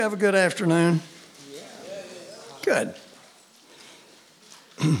Have a good afternoon. Good.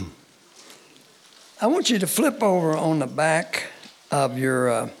 I want you to flip over on the back of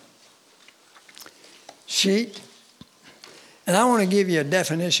your sheet, and I want to give you a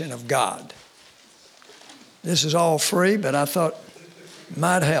definition of God. This is all free, but I thought it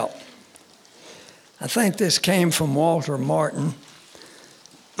might help. I think this came from Walter Martin,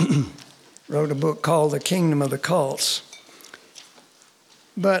 wrote a book called The Kingdom of the Cults.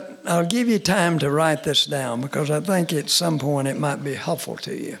 But I'll give you time to write this down because I think at some point it might be helpful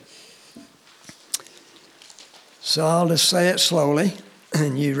to you. So I'll just say it slowly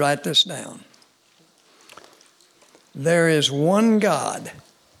and you write this down. There is one God.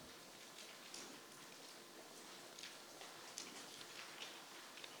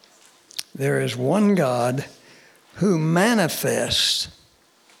 There is one God who manifests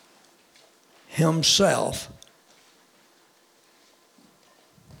himself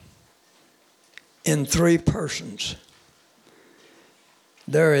in three persons.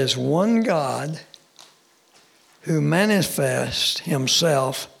 There is one God who manifests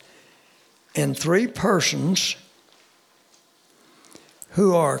himself in three persons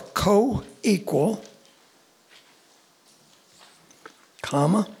who are co-equal,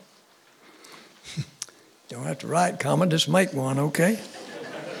 comma. Don't have to write comma, just make one, okay?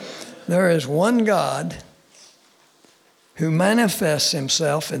 There is one God who manifests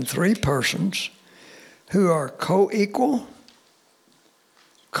himself in three persons who are co-equal,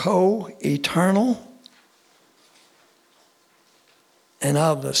 co-eternal, and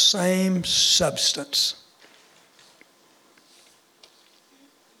of the same substance.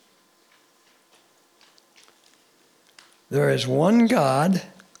 There is one God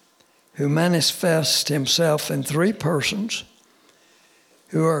who manifests himself in three persons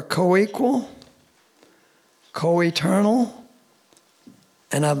who are co-equal, co-eternal,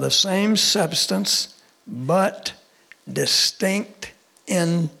 and of the same substance, but distinct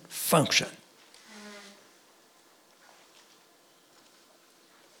in function.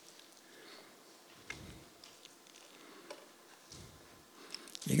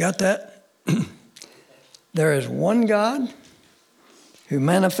 You got that? There is one God who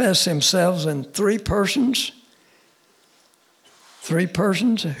manifests himself in three persons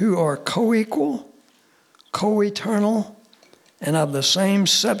who are co-equal, co-eternal, and of the same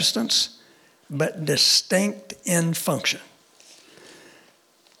substance, but distinct in function.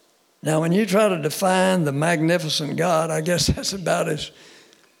 Now, when you try to define the magnificent God, I guess that's about as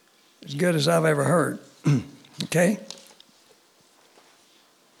good as I've ever heard. Okay?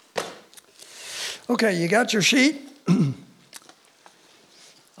 Okay, you got your sheet?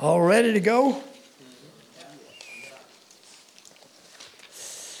 All ready to go?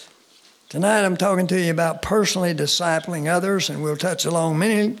 Tonight I'm talking to you about personally discipling others, and we'll touch along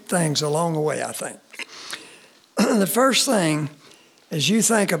many things along the way, I think. The first thing, as you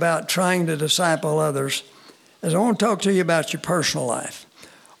think about trying to disciple others, is I want to talk to you about your personal life.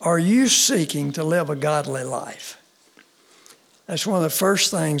 Are you seeking to live a godly life? That's one of the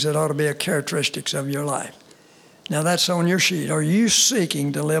first things that ought to be a characteristics of your life. Now that's on your sheet. Are you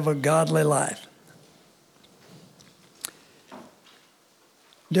seeking to live a godly life?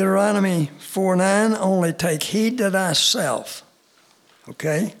 Deuteronomy 4:9, only take heed to thyself.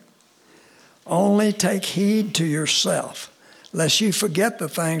 Okay? Only take heed to yourself, lest you forget the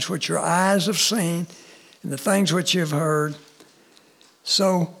things which your eyes have seen and the things which you've heard.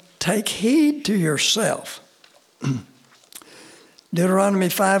 So take heed to yourself. Deuteronomy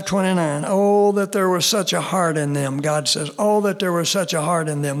 5:29, oh, that there was such a heart in them, God says, oh, that there was such a heart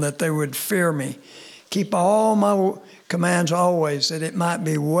in them that they would fear me. Keep all my commands always, that it might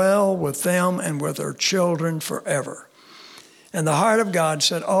be well with them and with their children forever. And the heart of God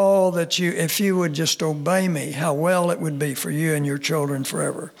said, oh, that you, if you would just obey me, how well it would be for you and your children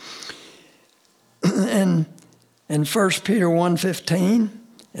forever. And in 1 Peter 1:15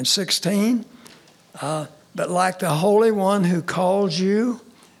 and 16, but like the Holy One who calls you,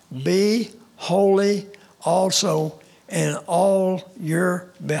 be holy also in all your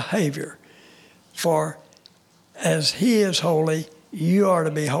behavior. For as he is holy, you are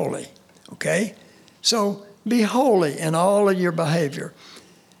to be holy. Okay? So be holy in all of your behavior.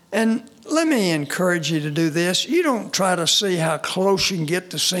 And let me encourage you to do this. You don't try to see how close you can get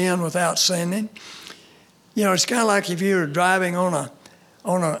to sin without sinning. You know, it's kind of like if you were driving on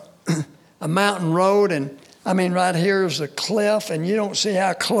a mountain road, and I mean, right here is a cliff, and you don't see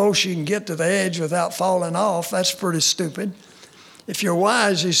how close you can get to the edge without falling off. That's pretty stupid. If you're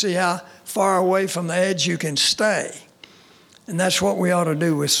wise, you see how far away from the edge you can stay. And that's what we ought to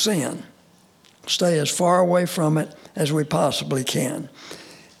do with sin. Stay as far away from it as we possibly can.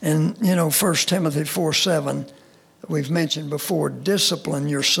 And, 1 Timothy 4:7, we've mentioned before, discipline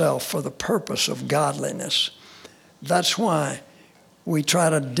yourself for the purpose of godliness. That's why we try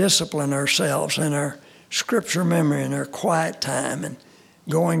to discipline ourselves in our scripture memory and our quiet time and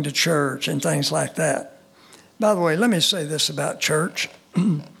going to church and things like that. By the way, let me say this about church.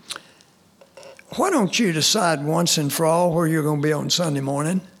 Why don't you decide once and for all where you're going to be on Sunday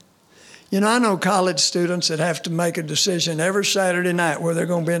morning? I know college students that have to make a decision every Saturday night where they're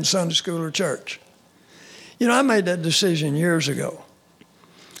going to be in Sunday school or church. I made that decision years ago.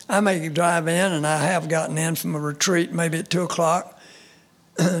 I may drive in, and I have gotten in from a retreat maybe at 2 o'clock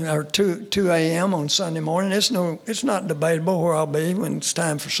or 2 a.m. on Sunday morning. It's not debatable where I'll be when it's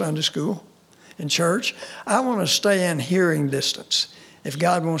time for Sunday school and church. I want to stay in hearing distance if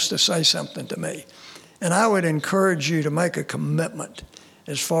God wants to say something to me. And I would encourage you to make a commitment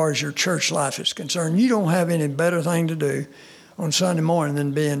as far as your church life is concerned. You don't have any better thing to do on Sunday morning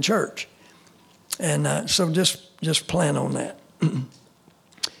than be in church. And so just plan on that.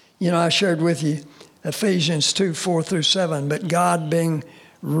 I shared with you Ephesians 2:4-7, but God being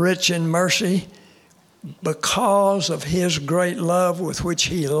rich in mercy because of his great love with which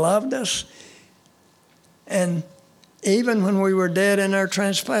he loved us, and even when we were dead in our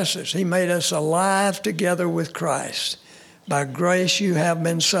trespasses, he made us alive together with Christ. By grace you have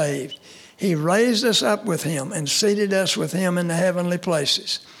been saved. He raised us up with him and seated us with him in the heavenly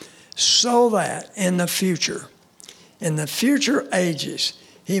places, so that in the future ages,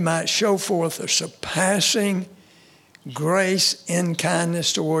 he might show forth a surpassing grace and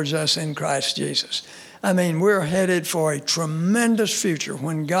kindness towards us in Christ Jesus. We're headed for a tremendous future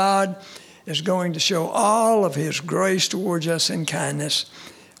when God is going to show all of his grace towards us in kindness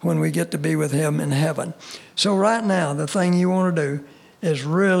when we get to be with him in heaven. So right now, the thing you want to do is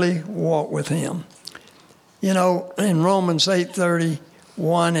really walk with him. In Romans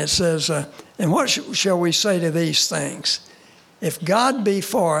 8:31, it says, and what shall we say to these things? If God be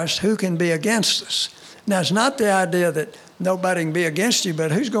for us, who can be against us? Now, it's not the idea that nobody can be against you,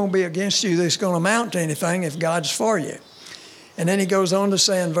 but who's going to be against you that's going to amount to anything if God's for you? And then he goes on to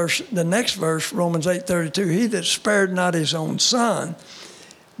say in the next verse, Romans 8:32, he that spared not his own son,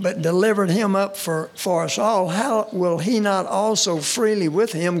 but delivered him up for us all, how will he not also freely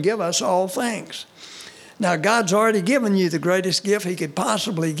with him give us all things? Now, God's already given you the greatest gift he could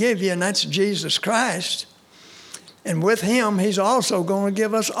possibly give you, and that's Jesus Christ. And with him, he's also going to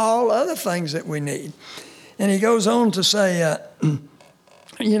give us all other things that we need. And he goes on to say, in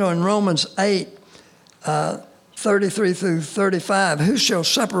Romans 8:33-35, who shall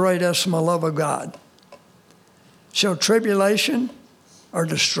separate us from the love of God? Shall tribulation or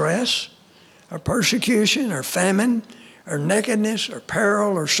distress or persecution or famine or nakedness or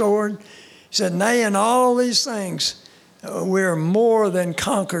peril or sword? He said, nay, in all these things we are more than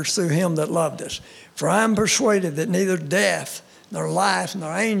conquerors through him that loved us. For I am persuaded that neither death, nor life,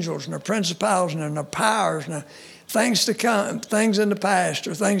 nor angels, nor principalities, nor powers, nor things to come, things in the past,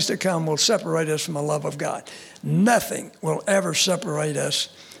 or things to come will separate us from the love of God. Nothing will ever separate us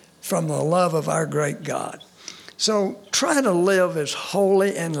from the love of our great God. So try to live as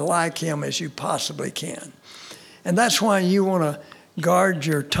holy and like him as you possibly can. And that's why you want to guard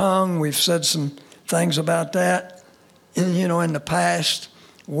your tongue. We've said some things about that, in the past,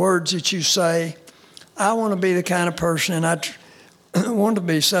 words that you say. I want to be the kind of person, and I want to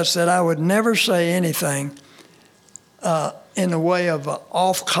be such that I would never say anything in the way of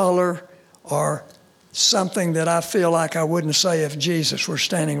off color or something that I feel like I wouldn't say if Jesus were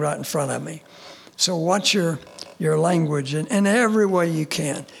standing right in front of me. So watch your language in every way you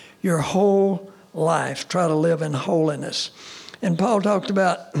can. Your whole life, try to live in holiness. And Paul talked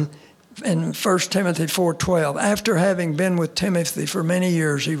about in 1 Timothy 4:12, after having been with Timothy for many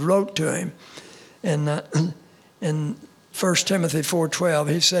years, he wrote to him in 1 Timothy 4:12,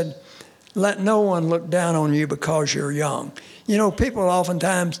 he said, let no one look down on you because you're young. People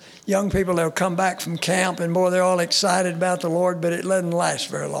oftentimes, young people, they'll come back from camp and boy, they're all excited about the Lord, but it doesn't last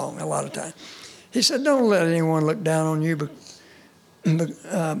very long a lot of time. He said, don't let anyone look down on you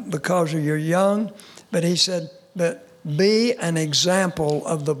because you're young. But he said, but be an example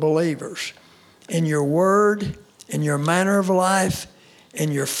of the believers in your word, in your manner of life,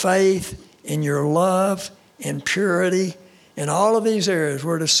 in your faith, in your love, in purity. In all of these areas,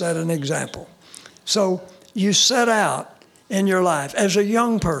 we're to set an example. So you set out in your life as a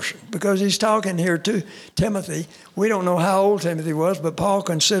young person, because he's talking here to Timothy. We don't know how old Timothy was, but Paul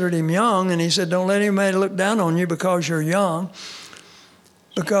considered him young, and he said, don't let anybody look down on you because you're young.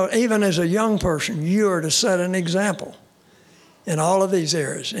 Because even as a young person, you are to set an example in all of these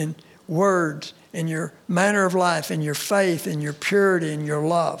areas, in words, in your manner of life, in your faith, in your purity, in your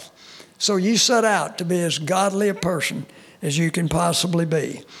love. So you set out to be as godly a person as you can possibly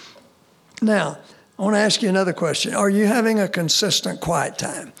be. Now, I want to ask you another question. Are you having a consistent quiet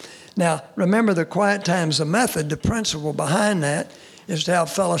time? Now, remember, the quiet time is a method. The principle behind that is to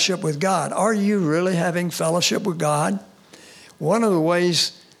have fellowship with God. Are you really having fellowship with God? One of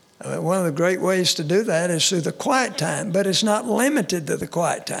the great ways to do that is through the quiet time, but it's not limited to the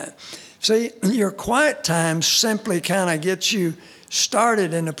quiet time. See, your quiet time simply kind of gets you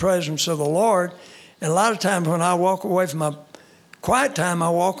started in the presence of the Lord. And a lot of times when I walk away from my quiet time, I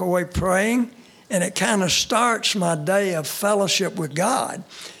walk away praying, and it kind of starts my day of fellowship with God.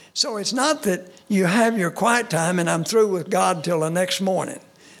 So it's not that you have your quiet time and I'm through with God till the next morning.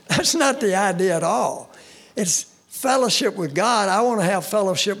 That's not the idea at all. It's fellowship with God. I want to have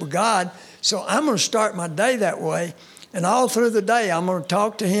fellowship with God, so I'm going to start my day that way. And all through the day, I'm going to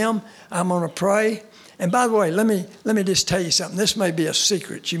talk to Him. I'm going to pray. And by the way, let me just tell you something. This may be a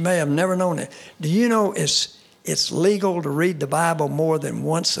secret. You may have never known it. Do you know it's legal to read the Bible more than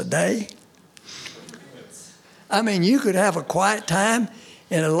once a day? I mean, you could have a quiet time.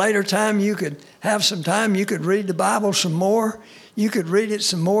 In a later time, you could have some time. You could read the Bible some more. You could read it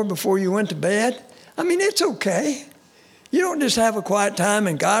some more before you went to bed. I mean, it's okay. You don't just have a quiet time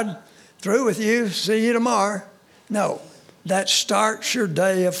and God through with you, see you tomorrow. No, that starts your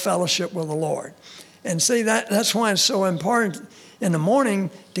day of fellowship with the Lord. And see, that's why it's so important in the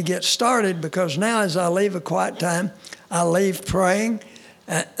morning to get started, because now as I leave a quiet time, I leave praying.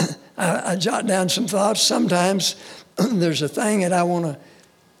 I jot down some thoughts. Sometimes there's a thing that I want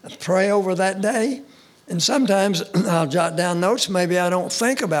to pray over that day. And sometimes I'll jot down notes. Maybe I don't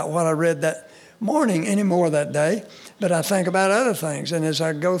think about what I read that morning anymore that day, but I think about other things. And as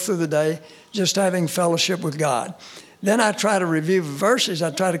I go through the day, just having fellowship with God. Then I try to review verses. I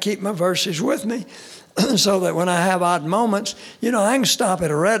try to keep my verses with me so that when I have odd moments, I can stop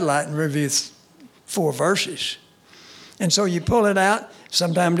at a red light and review 4 verses. And so you pull it out.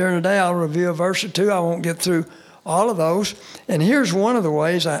 Sometime during the day, I'll review a verse or 2. I won't get through all of those. And here's one of the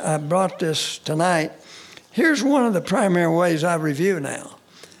ways, I brought this tonight. Here's one of the primary ways I review now.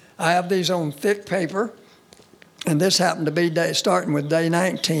 I have these on thick paper, and this happened to be starting with day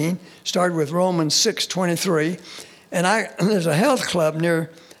 19, started with Romans 6:23. And there's a health club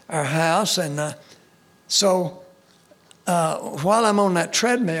near our house, and so while I'm on that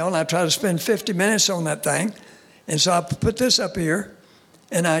treadmill, and I try to spend 50 minutes on that thing, and so I put this up here,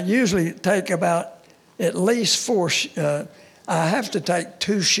 and I usually take about at least 4, I have to take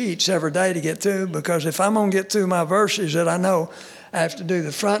 2 sheets every day to get through, because if I'm going to get through my verses that I know, I have to do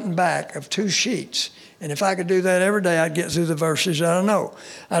the front and back of 2 sheets. And if I could do that every day, I'd get through the verses that I know.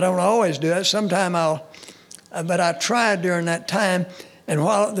 I don't always do that. Sometimes but I tried during that time. And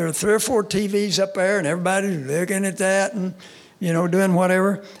while there are 3 or 4 TVs up there and everybody's looking at that and, doing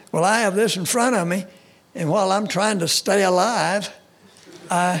whatever, well, I have this in front of me. And while I'm trying to stay alive,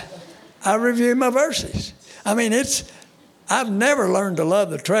 I review my verses. I mean, I've never learned to love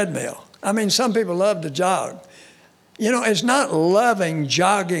the treadmill. I mean, some people love to jog. It's not loving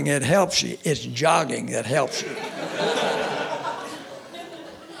jogging that helps you. It's jogging that helps you.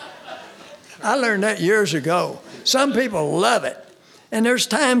 I learned that years ago. Some people love it. And there's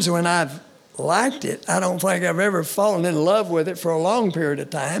times when I've liked it. I don't think I've ever fallen in love with it for a long period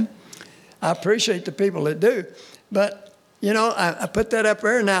of time. I appreciate the people that do. But, I put that up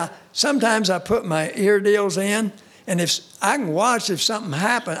there. Now, sometimes I put my ear deals in. And if I can watch if something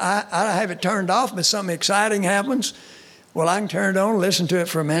happens, I have it turned off, but something exciting happens, well, I can turn it on, listen to it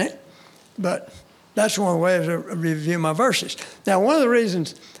for a minute. But that's one way to review my verses. Now, one of the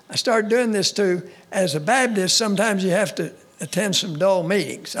reasons I started doing this too, as a Baptist, sometimes you have to attend some dull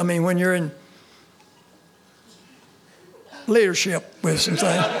meetings. I mean, when you're in leadership with some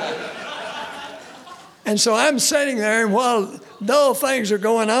things. And so I'm sitting there, and while dull things are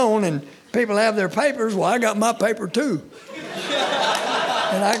going on and people have their papers, well, I got my paper too.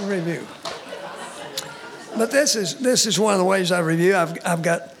 And I can review. But this is one of the ways I review. I've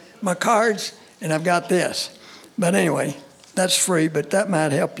got my cards and I've got this. But anyway, that's free, but that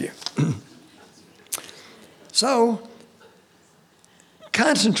might help you. So,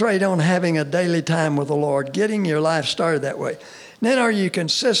 concentrate on having a daily time with the Lord, getting your life started that way. Then are you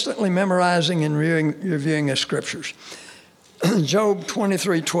consistently memorizing and reviewing the scriptures? Job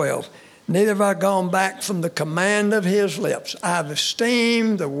 23:12. Neither have I gone back from the command of his lips. I've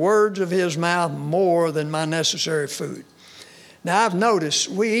esteemed the words of his mouth more than my necessary food. Now, I've noticed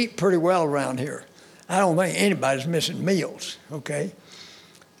we eat pretty well around here. I don't think anybody's missing meals, okay?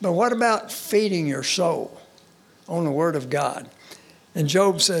 But what about feeding your soul on the Word of God? And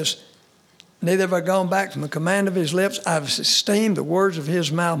Job says, neither have I gone back from the command of his lips. I've esteemed the words of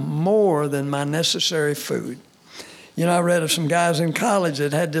his mouth more than my necessary food. You know, I read of some guys in college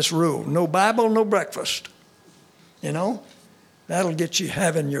that had this rule: no Bible, no breakfast. You know, that'll get you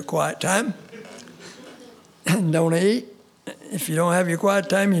having your quiet time. And don't eat. If you don't have your quiet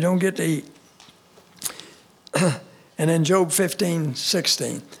time, you don't get to eat. And in Job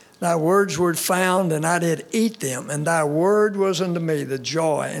 15:16, thy words were found, and I did eat them, and thy word was unto me the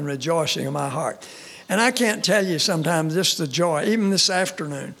joy and rejoicing of my heart. And I can't tell you sometimes just the joy, even this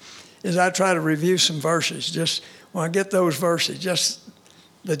afternoon, as I try to review some verses, just when I get those verses, just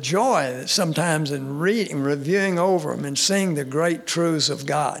the joy that sometimes in reading, reviewing over them and seeing the great truths of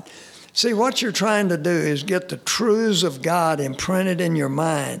God. See, what you're trying to do is get the truths of God imprinted in your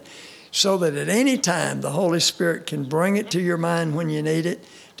mind so that at any time the Holy Spirit can bring it to your mind when you need it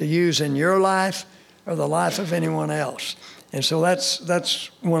to use in your life or the life of anyone else. And so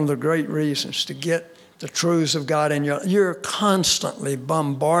that's one of the great reasons to get the truths of God in your life. You're constantly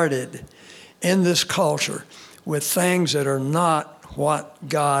bombarded in this culture with things that are not what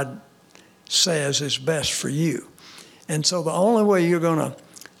God says is best for you. And so the only way you're going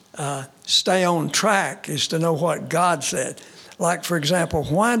to stay on track is to know what God said. Like, for example,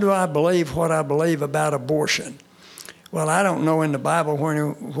 why do I believe what I believe about abortion? Well, I don't know in the Bible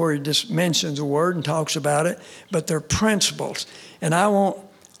where he just mentions a word and talks about it, but they're principles. And I want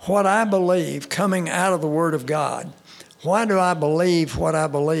what I believe coming out of the Word of God. Why do I believe what I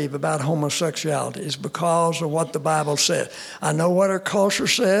believe about homosexuality? It's because of what the Bible says. I know what our culture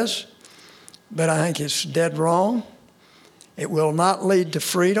says, but I think it's dead wrong. It will not lead to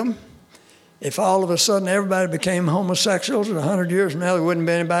freedom. If all of a sudden everybody became homosexuals in 100 years from now, there wouldn't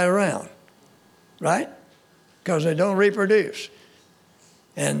be anybody around, right? Because they don't reproduce.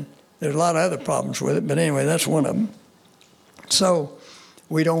 And there's a lot of other problems with it, but anyway, that's one of them. So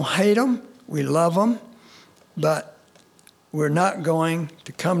we don't hate them, we love them, but we're not going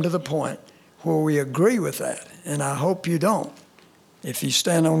to come to the point where we agree with that. And I hope you don't, if you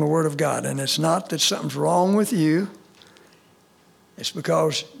stand on the Word of God. And it's not that something's wrong with you. It's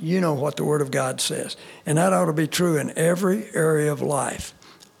because you know what the Word of God says. And that ought to be true in every area of life.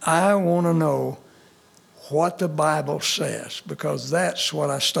 I want to know what the Bible says, because that's what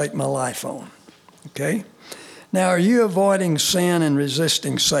I stake my life on. Okay? Now, are you avoiding sin and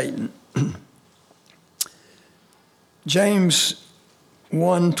resisting Satan? James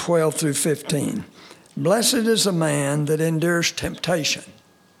 1:12 through 15. Blessed is the man that endures temptation.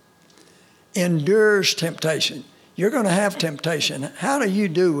 Endures temptation. You're going to have temptation. How do you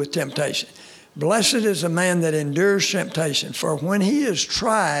do with temptation? Blessed is the man that endures temptation, for when he is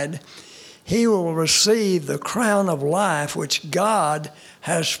tried, he will receive the crown of life which God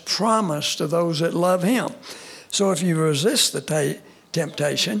has promised to those that love him. So if you resist the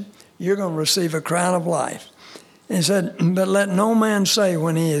temptation, you're going to receive a crown of life. And he said, but let no man say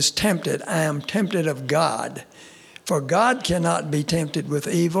when he is tempted, I am tempted of God. For God cannot be tempted with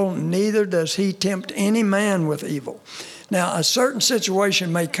evil, neither does he tempt any man with evil. Now, a certain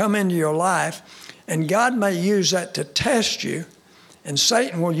situation may come into your life, and God may use that to test you, and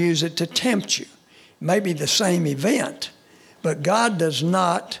Satan will use it to tempt you. It may be the same event, but God does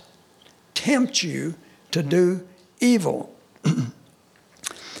not tempt you to do evil.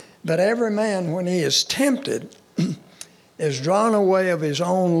 But every man, when he is tempted, is drawn away of his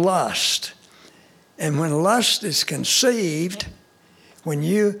own lust. And when lust is conceived, when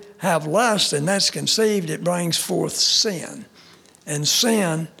you have lust and that's conceived, it brings forth sin. And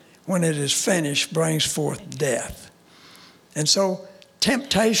sin, when it is finished, brings forth death. And so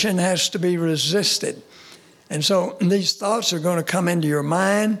temptation has to be resisted. And so these thoughts are going to come into your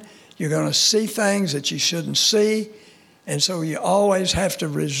mind. You're going to see things that you shouldn't see. And so you always have to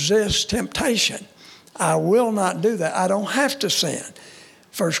resist temptation. I will not do that. I don't have to sin.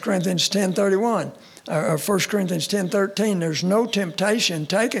 1 Corinthians 10:31 or 1 Corinthians 10:13, there's no temptation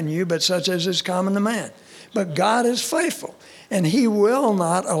taken you but such as is common to man. But God is faithful, and he will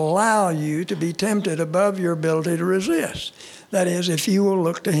not allow you to be tempted above your ability to resist. That is, if you will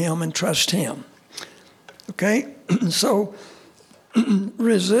look to him and trust him. Okay? So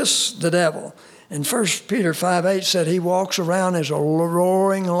resist the devil. And 1 Peter 5:8 said he walks around as a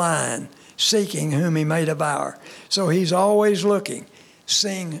roaring lion, seeking whom he may devour. So he's always looking,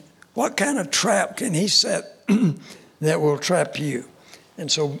 seeing what kind of trap can he set that will trap you. And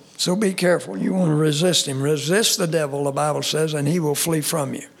so be careful. You want to resist him. Resist the devil, the Bible says, and he will flee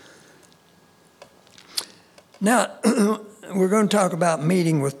from you. Now, we're going to talk about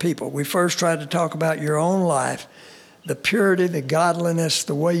meeting with people. We first tried to talk about your own life. The purity, the godliness,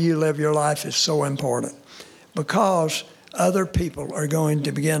 the way you live your life is so important, because other people are going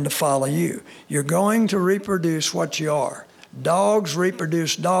to begin to follow you. You're going to reproduce what you are. Dogs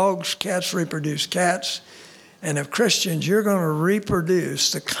reproduce dogs, cats reproduce cats. And if Christians, you're going to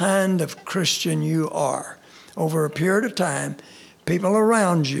reproduce the kind of Christian you are. Over a period of time, people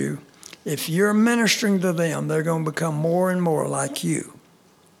around you, if you're ministering to them, they're going to become more and more like you.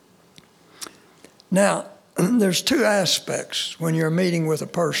 Now, there's two aspects when you're meeting with a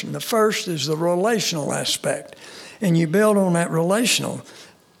person. The first is the relational aspect, and you build on that relational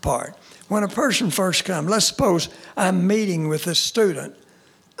part. When a person first comes, let's suppose I'm meeting with this student,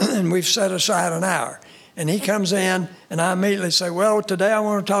 and we've set aside an hour. And he comes in, and I immediately say, well, today I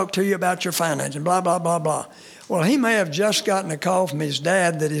want to talk to you about your finances, and blah, blah, blah, blah. Well, he may have just gotten a call from his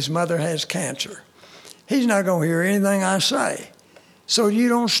dad that his mother has cancer. He's not going to hear anything I say. So you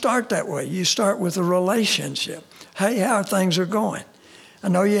don't start that way. You start with a relationship. Hey, how things are going? I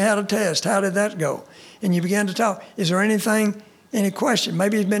know you had a test. How did that go? And you begin to talk. Is there any question?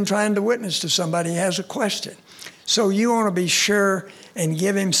 Maybe he's been trying to witness to somebody. He has a question. So you want to be sure and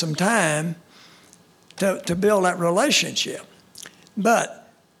give him some time to build that relationship.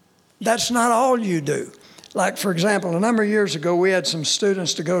 But that's not all you do. Like, for example, a number of years ago, we had some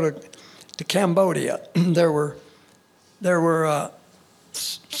students to go to Cambodia. There were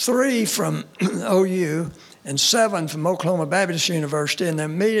 3 from OU and 7 from Oklahoma Baptist University, and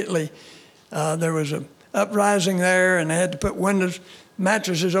immediately there was an uprising there, and they had to put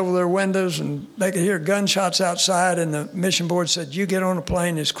mattresses over their windows, and they could hear gunshots outside, and the mission board said, you get on a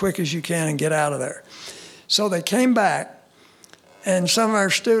plane as quick as you can and get out of there. So they came back, and some of our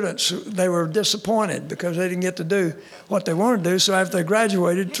students, they were disappointed because they didn't get to do what they wanted to do, so after they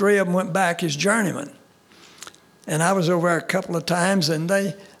graduated, 3 of them went back as journeymen. And I was over there a couple of times, and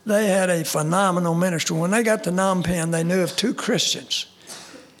they had a phenomenal ministry. When they got to Phnom Penh, they knew of 2 Christians.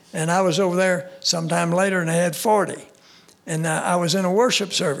 And I was over there sometime later, and they had 40. And I was in a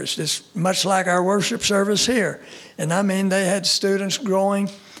worship service, just much like our worship service here. And I mean, they had students growing.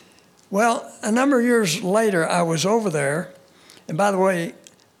 Well, a number of years later, I was over there. And by the way,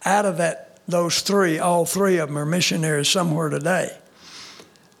 out of those 3, all 3 of them are missionaries somewhere today.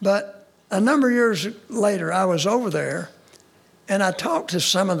 But a number of years later, I was over there, and I talked to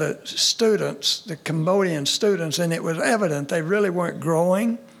some of the students, the Cambodian students, and it was evident they really weren't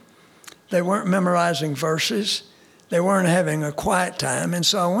growing. They weren't memorizing verses. They weren't having a quiet time. And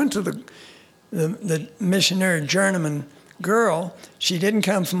so I went to the missionary journeyman girl. She didn't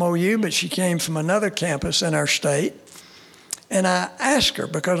come from OU, but she came from another campus in our state. And I asked her,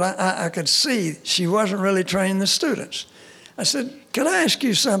 because I could see she wasn't really training the students. I said, could I ask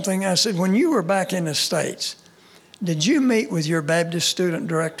you something? I said, when you were back in the States, did you meet with your Baptist student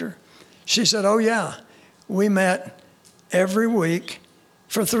director? She said, oh, yeah. We met every week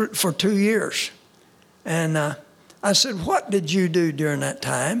for 2 years. And I said, what did you do during that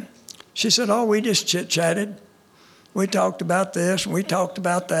time? She said, oh, we just chit-chatted. We talked about this, and we talked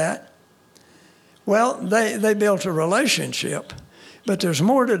about that. Well, they built a relationship, but there's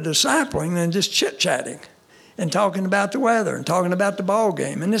more to discipling than just chit-chatting and talking about the weather and talking about the ball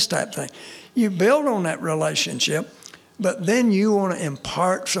game and this type of thing. You build on that relationship, but then you want to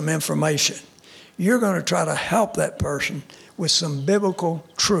impart some information. You're going to try to help that person with some biblical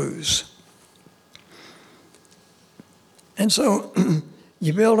truths. And so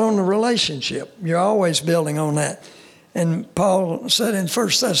you build on the relationship. You're always building on that. And Paul said in 1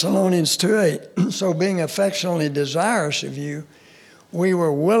 Thessalonians 2:8, so being affectionately desirous of you, we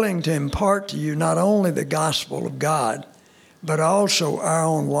were willing to impart to you not only the gospel of God, but also our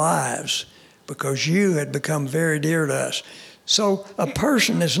own lives, because you had become very dear to us. So a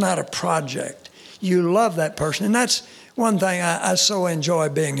person is not a project. You love that person. And that's one thing I so enjoy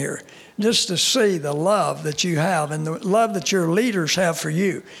being here, just to see the love that you have and the love that your leaders have for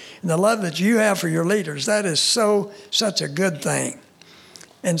you and the love that you have for your leaders. That is such a good thing.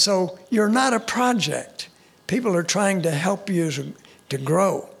 And so you're not a project. People are trying to help you to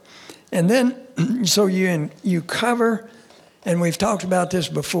grow. And then, so you cover, and we've talked about this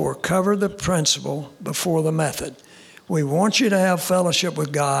before, cover the principle before the method. We want you to have fellowship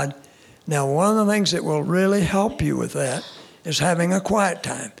with God. Now, one of the things that will really help you with that is having a quiet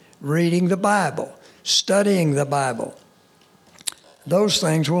time, reading the Bible, studying the Bible. Those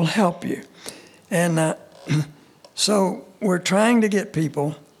things will help you. And so we're trying to get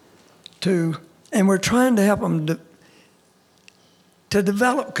people and we're trying to help them to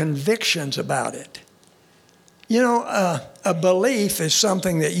develop convictions about it. You know, a belief is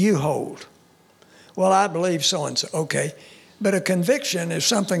something that you hold. Well, I believe so-and-so. Okay. But a conviction is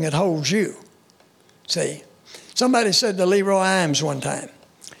something that holds you. See? Somebody said to Leroy Imes one time,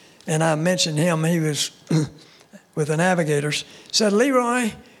 and I mentioned him, he was with the Navigators, said,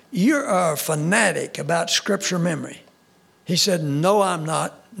 Leroy, you're a fanatic about Scripture memory. He said, no, I'm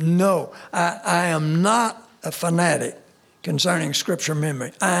not. No, I am not a fanatic concerning Scripture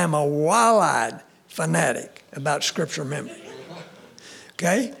memory. I am a wild-eyed fanatic about Scripture memory.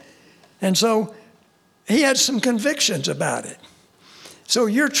 Okay? And so he had some convictions about it. So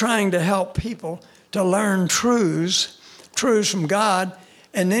you're trying to help people to learn truths from God,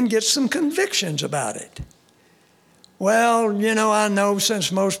 and then get some convictions about it. Well, I know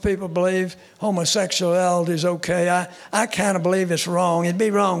since most people believe homosexuality is okay, I kind of believe it's wrong. It'd be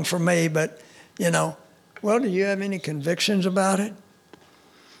wrong for me, but, well, do you have any convictions about it?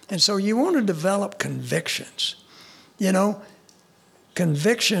 And so you want to develop convictions,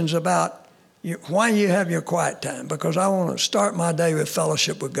 convictions about why you have your quiet time, because I want to start my day with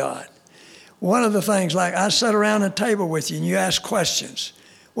fellowship with God. One of the things, like I sat around a table with you and you ask questions.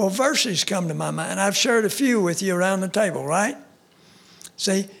 Well, verses come to my mind. I've shared a few with you around the table, right?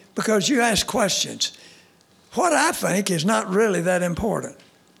 See, because you ask questions. What I think is not really that important.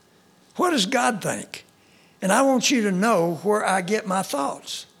 What does God think? And I want you to know where I get my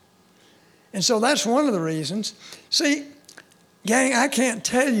thoughts. And so that's one of the reasons. See, gang, I can't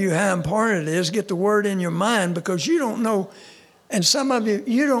tell you how important it is to get the word in your mind, because you don't know. And some of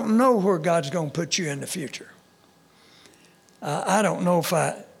you don't know where God's going to put you in the future. I don't know if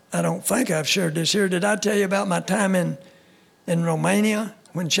I don't think I've shared this here. Did I tell you about my time in Romania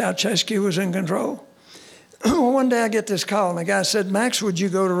when Ceausescu was in control? Well, one day I get this call, and the guy said, Max, would you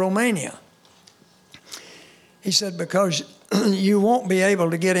go to Romania? He said, because you won't be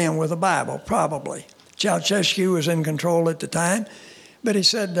able to get in with a Bible, probably. Ceausescu was in control at the time. But he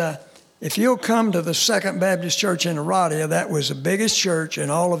said, if you'll come to the Second Baptist Church in Oradea, that was the biggest church in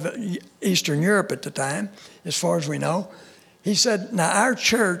all of Eastern Europe at the time, as far as we know. He said, now our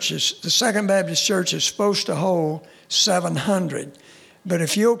church, the Second Baptist Church, is supposed to hold 700. But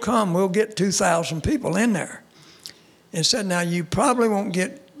if you'll come, we'll get 2,000 people in there. And said, now you probably won't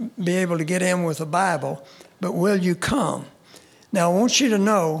be able to get in with a Bible, but will you come? Now I want you to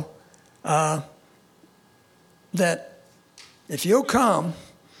know that if you'll come,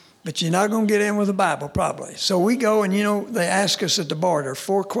 but you're not going to get in with a Bible, probably. So we go, and they ask us at the border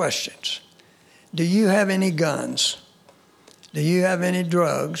 4 questions. Do you have any guns? Do you have any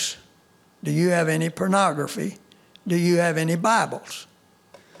drugs? Do you have any pornography? Do you have any Bibles?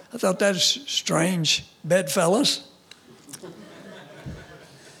 I thought that was strange bedfellows.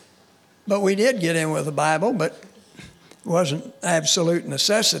 But we did get in with a Bible, but it wasn't absolute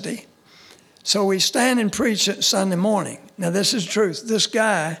necessity. So we stand and preach at Sunday morning. Now this is the truth. This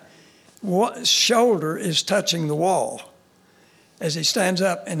guy, shoulder is touching the wall as he stands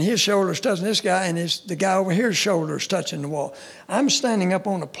up, and his shoulder is touching this guy, and the guy over here's shoulder is touching the wall. I'm standing up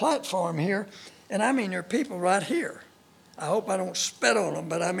on a platform here, and there are people right here. I hope I don't spit on them,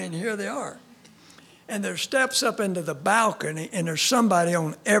 but here they are. And there's steps up into the balcony, and there's somebody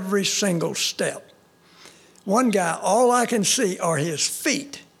on every single step. One guy, all I can see are his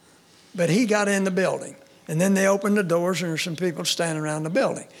feet, but he got in the building. And then they opened the doors, and there's some people standing around the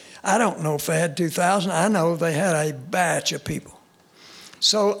building. I don't know if they had 2,000. I know they had a batch of people.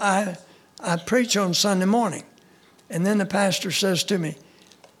 So I preach on Sunday morning. And then the pastor says to me,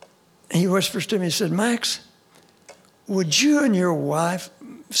 he whispers to me, he said, Max, would you and your wife,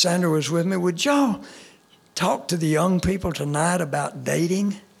 Sandra was with me, would y'all talk to the young people tonight about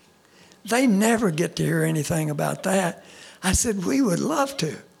dating? They never get to hear anything about that. I said, we would love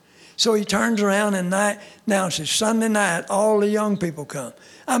to. So he turns around, and now it's Sunday night, all the young people come.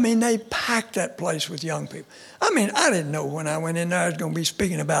 They packed that place with young people. I didn't know when I went in there I was going to be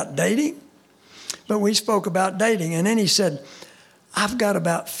speaking about dating, but we spoke about dating. And then he said, I've got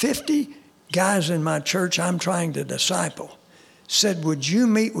about 50 guys in my church I'm trying to disciple. Said, would you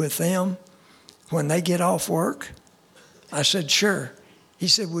meet with them when they get off work? I said, sure. He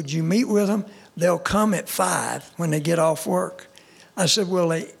said, would you meet with them? They'll come at 5 when they get off work. I said, will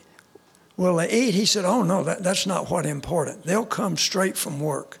they eat? He said, oh, no, that's not what's important. They'll come straight from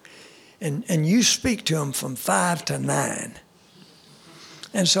work. And you speak to them from 5 to 9.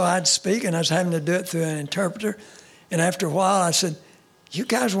 And so I'd speak, and I was having to do it through an interpreter. And after a while, I said, you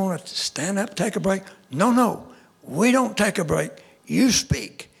guys want to stand up, take a break? No, we don't take a break. You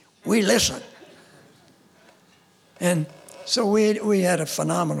speak. We listen. And so we had a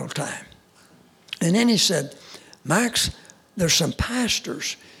phenomenal time. And then he said, Max, there's some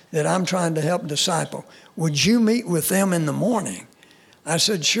pastors that I'm trying to help disciple. Would you meet with them in the morning? I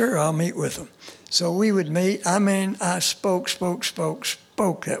said, sure, I'll meet with them. So we would meet. I spoke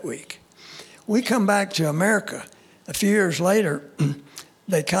that week. We come back to America. A few years later,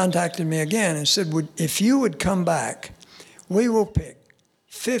 they contacted me again and said, if you would come back, we will pick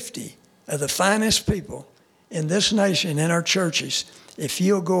 50 of the finest people in this nation, in our churches, if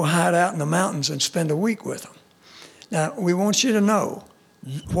you'll go hide out in the mountains and spend a week with them. Now, we want you to know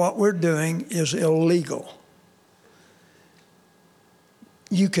what we're doing is illegal.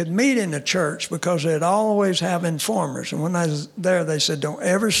 You could meet in the church because they'd always have informers. And when I was there, they said, don't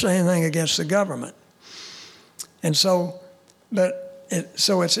ever say anything against the government. And so,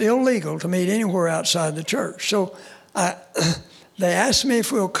 so it's illegal to meet anywhere outside the church. So they asked me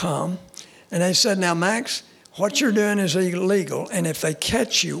if we'll come. And they said, now, Max, what you're doing is illegal. And if they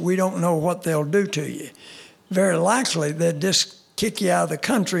catch you, we don't know what they'll do to you. Very likely, they'd just kick you out of the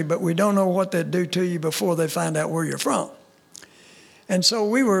country, but we don't know what they'd do to you before they find out where you're from. And so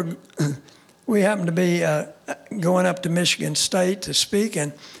we happened to be going up to Michigan State to speak,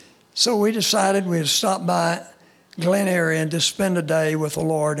 and so we decided we'd stop by Glen area and just spend a day with the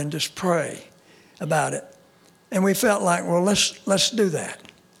Lord and just pray about it. And we felt like, well, let's do that.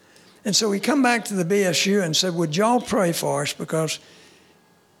 And so we come back to the BSU and said, would y'all pray for us, because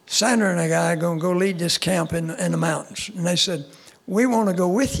Sandra and a guy are going to go lead this camp in the mountains. And they said, we want to go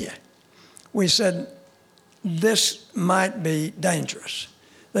with you. We said, this might be dangerous.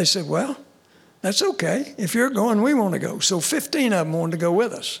 They said, well, that's okay. If you're going, we want to go. So 15 of them wanted to go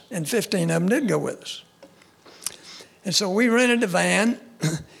with us, and 15 of them did go with us. And so we rented a van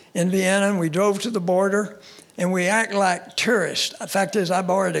in Vienna, and we drove to the border, and we act like tourists. The fact is, I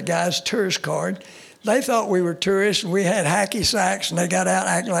borrowed a guy's tourist card. They thought we were tourists, and we had hacky sacks, and they got out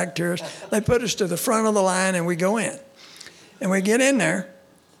acting like tourists. They put us to the front of the line, and we go in. And we get in there.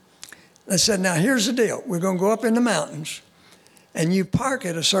 They said, now, here's the deal. We're going to go up in the mountains, and you park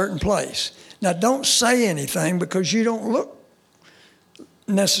at a certain place. Now, don't say anything, because you don't look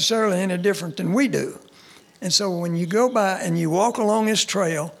necessarily any different than we do. And so when you go by and you walk along this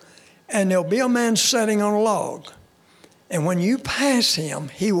trail, and there'll be a man sitting on a log, and when you pass him,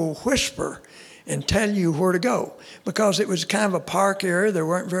 he will whisper and tell you where to go, because it was kind of a park area. There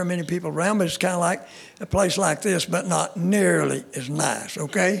weren't very many people around, but it's kind of like a place like this, but not nearly as nice,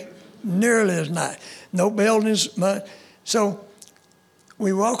 okay? Nearly as nice. No buildings, much. So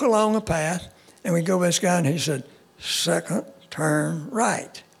we walk along a path, and we go by this guy, and he said, second turn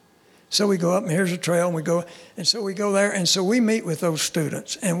right. So we go up, and here's a trail, and we go, and so we go there, and so we meet with those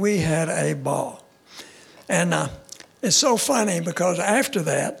students, and we had a ball. And it's so funny, because after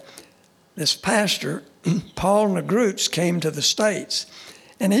that, this pastor, Paul Negrutz, came to the States,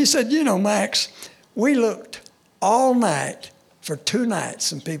 and he said, you know, Max, we looked all night for 2 nights,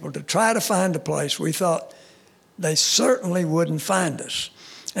 some people, to try to find a place. We thought they certainly wouldn't find us.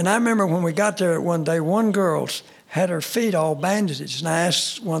 And I remember when we got there one day, one girl had her feet all bandaged. And I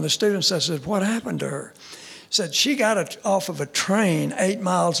asked one of the students, I said, what happened to her? Said she got off of a train 8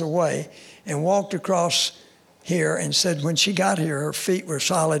 miles away and walked across here, and said when she got here, her feet were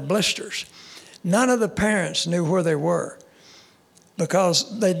solid blisters. None of the parents knew where they were,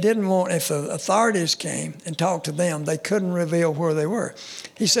 because they didn't want, if the authorities came and talked to them, they couldn't reveal where they were.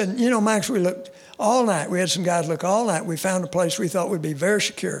 He said, you know, Max, we looked all night. We had some guys look all night. We found a place we thought would be very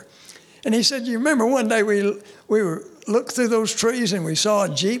secure. And he said, you remember one day we looked through those trees and we saw a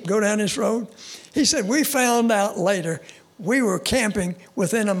Jeep go down this road? He said, we found out later we were camping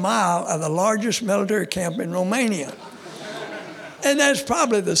within a mile of the largest military camp in Romania. And that's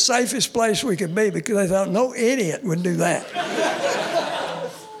probably the safest place we could be, because they thought no idiot would do that.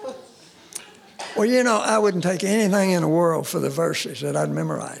 Well, you know, I wouldn't take anything in the world for the verses that I'd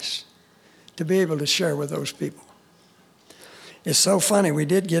memorized to be able to share with those people. It's so funny. We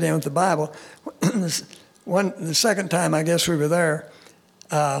did get in with the Bible. The second time, I guess we were there,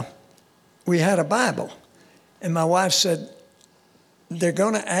 we had a Bible. And my wife said, they're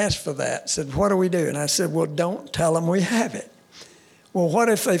going to ask for that. Said, what do we do? And I said, well, don't tell them we have it. Well, what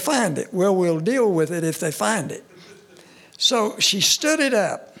if they find it? Well, we'll deal with it if they find it. So she stood it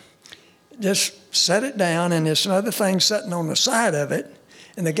up, just set it down, and there's another thing sitting on the side of it.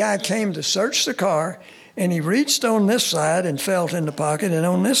 And the guy came to search the car, and he reached on this side and felt in the pocket, and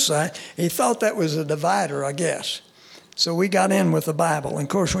on this side, he thought that was a divider, I guess. So we got in with the Bible. And, of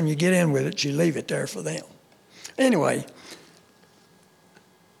course, when you get in with it, you leave it there for them. Anyway,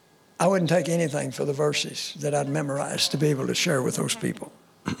 I wouldn't take anything for the verses that I'd memorized to be able to share with those people.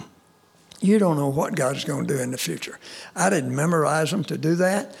 You don't know what God's going to do in the future. I didn't memorize them to do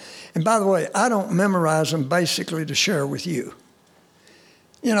that. And by the way, I don't memorize them basically to share with you.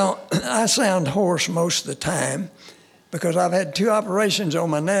 You know, I sound hoarse most of the time because I've had 2 operations on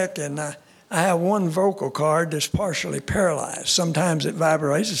my neck, and I have one vocal cord that's partially paralyzed. Sometimes it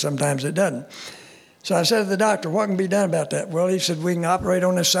vibrates and sometimes it doesn't. So I said to the doctor, what can be done about that? Well, he said, we can operate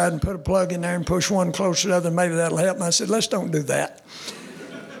on this side and put a plug in there and push one closer to the other, and maybe that'll help. And I said, let's don't do that.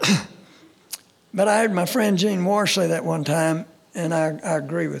 But I heard my friend Gene Moore say that one time, and I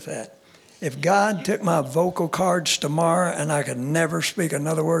agree with that. If God took my vocal cords tomorrow and I could never speak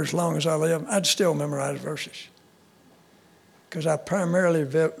another word as long as I live, I'd still memorize verses. Because I primarily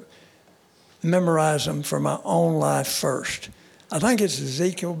memorize them for my own life first. I think it's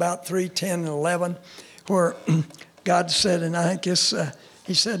Ezekiel about 3:10 and 11, where God said, and I think it's,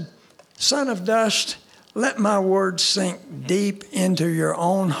 he said, son of dust, let my words sink deep into your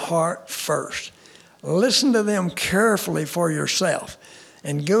own heart first. Listen to them carefully for yourself.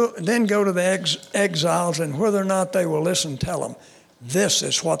 And then go to the exiles, and whether or not they will listen, tell them, this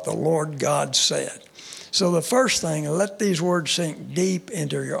is what the Lord God said. So the first thing, let these words sink deep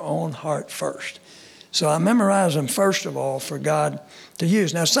into your own heart first. So I memorize them first of all for God to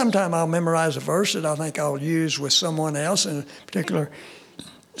use. Now, sometime I'll memorize a verse that I think I'll use with someone else in a particular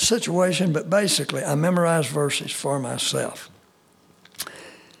situation, but basically I memorize verses for myself.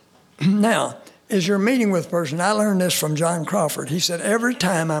 Now, as you're meeting with a person, I learned this from John Crawford. He said, every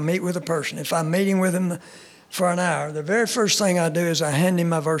time I meet with a person, if I'm meeting with him for an hour, the very first thing I do is I hand him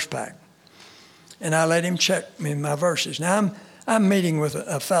my verse pack. And I let him check me my verses. Now, I'm meeting with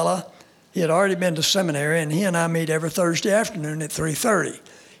a fella. He had already been to seminary, and he and I meet every Thursday afternoon at 3:30.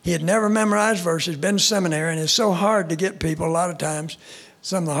 He had never memorized verses, been to seminary, and it's so hard to get people a lot of times.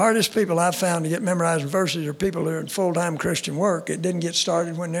 Some of the hardest people I've found to get memorizing verses are people who are in full-time Christian work. It didn't get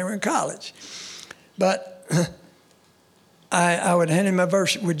started when they were in college. But I would hand him a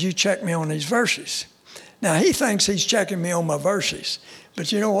verse. Would you check me on these verses? Now, he thinks he's checking me on my verses.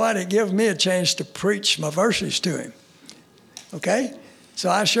 But you know what? It gives me a chance to preach my verses to him. Okay? So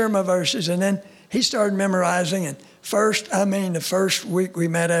I share my verses, and then he started memorizing. And the first week we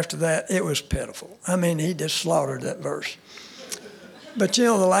met after that, it was pitiful. I mean, he just slaughtered that verse. But you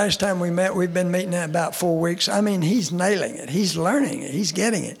know, the last time we met, we've been meeting at about 4 weeks. I mean, he's nailing it. He's learning it. He's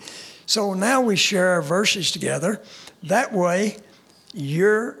getting it. So now we share our verses together. That way,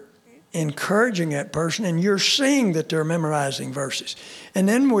 you're encouraging that person, and you're seeing that they're memorizing verses. And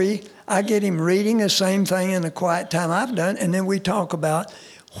then I get him reading the same thing in the quiet time I've done, and then we talk about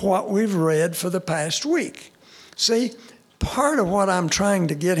what we've read for the past week. See, part of what I'm trying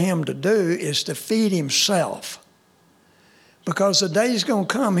to get him to do is to feed himself. Because the day's going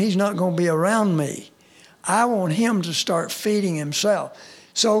to come, he's not going to be around me. I want him to start feeding himself.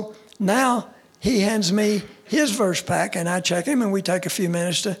 So now he hands me his verse pack, and I check him, and we take a few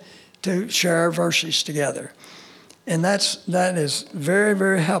minutes to share our verses together. And that is very,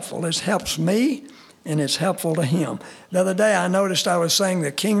 very helpful. It helps me, and it's helpful to him. The other day I noticed I was saying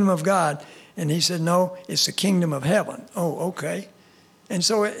the kingdom of God, and he said, no, it's the kingdom of heaven. Oh, okay. And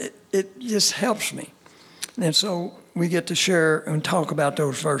so it just helps me. And so we get to share and talk about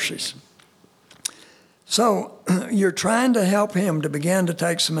those verses. So you're trying to help him to begin to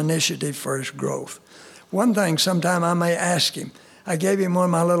take some initiative for his growth. One thing, sometime I may ask him, I gave him one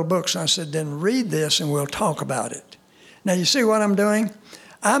of my little books, and I said, then read this and we'll talk about it. Now, you see what I'm doing?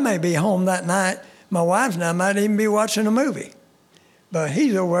 I may be home that night. My wife and I might even be watching a movie. But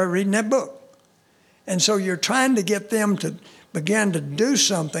he's over there reading that book. And so you're trying to get them to begin to do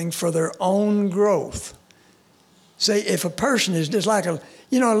something for their own growth. See, if a person is just like a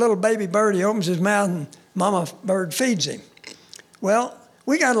little baby bird, he opens his mouth and mama bird feeds him. Well,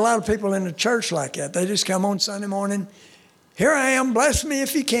 we got a lot of people in the church like that. They just come on Sunday morning, here I am, bless me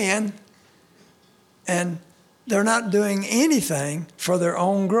if you can. And they're not doing anything for their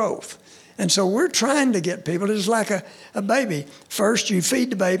own growth. And so we're trying to get people, it's like a baby. First you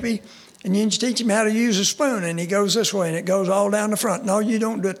feed the baby, and you teach him how to use a spoon, and he goes this way, and it goes all down the front. No, you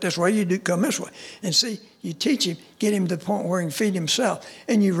don't do it this way, you do come this way. And see, you teach him, get him to the point where he can feed himself.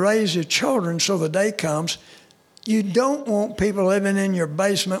 And you raise your children so the day comes. You don't want people living in your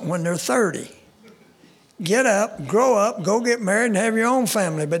basement when they're 30. Get up, grow up, go get married and have your own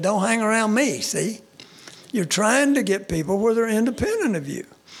family, but don't hang around me, see? You're trying to get people where they're independent of you.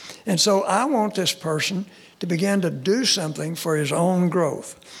 And so I want this person to begin to do something for his own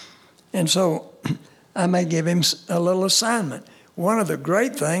growth. And so I may give him a little assignment. One of the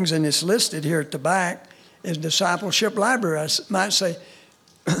great things, and it's listed here at the back, is discipleship library. I might say,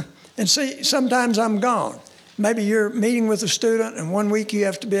 and see, sometimes I'm gone. Maybe you're meeting with a student, and 1 week you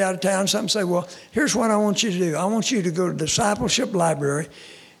have to be out of town. Something say, well, here's what I want you to do. I want you to go to discipleship library,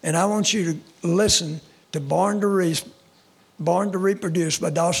 and I want you to listen to Born to Reproduce by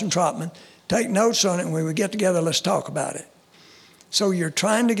Dawson Trotman. Take notes on it, and when we get together, let's talk about it. So you're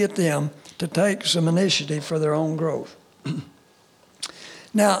trying to get them to take some initiative for their own growth.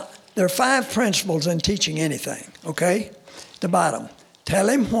 Now, There are 5 principles in teaching anything, okay? The bottom. Tell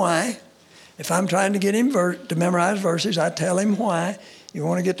him why. If I'm trying to get him to memorize verses, I tell him why. You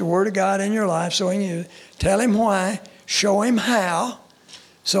want to get the Word of God in your life, so you tell him why. Show him how.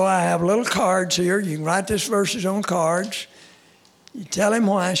 So I have little cards here. You can write these verses on cards. You tell him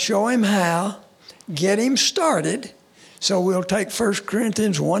why. Show him how. Get him started. So we'll take 1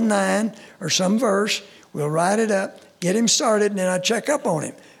 Corinthians 1:9 or some verse. We'll write it up. Get him started, and then I check up on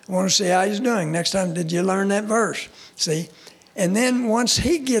him. I want to see how he's doing. Next time, did you learn that verse? See? And then once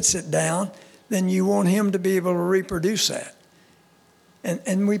he gets it down, then you want him to be able to reproduce that.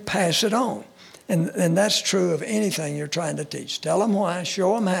 And we pass it on. And that's true of anything you're trying to teach. Tell them why,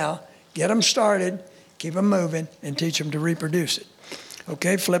 show them how, get them started, keep them moving, and teach them to reproduce it.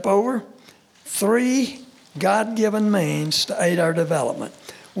 Okay, flip over. 3 God-given means to aid our development.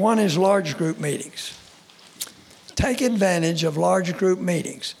 1 is large group meetings. Take advantage of large group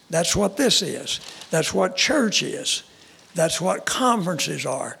meetings. That's what this is. That's what church is. That's what conferences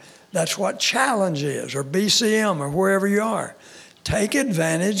are. That's what challenge is, or BCM, or wherever you are. Take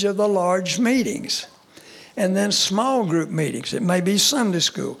advantage of the large meetings. And then small group meetings. It may be Sunday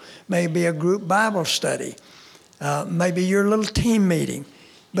school, may be a group Bible study, maybe your little team meeting.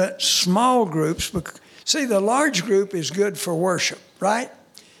 But small groups, see, the large group is good for worship, right?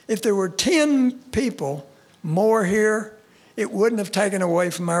 If there were 10 people more here, it wouldn't have taken away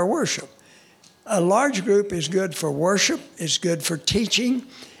from our worship. A large group is good for worship, it's good for teaching,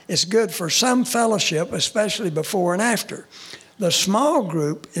 it's good for some fellowship, especially before and after. The small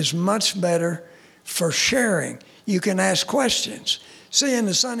group is much better for sharing. You can ask questions. See, in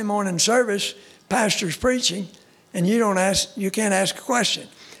the Sunday morning service, pastor's preaching, and you can't ask a question.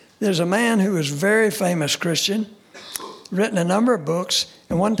 There's a man who is a very famous Christian, written a number of books,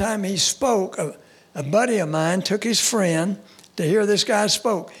 and one time he spoke, a buddy of mine took his friend to hear this guy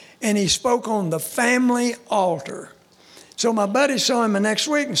spoke, and he spoke on the family altar. So my buddy saw him the next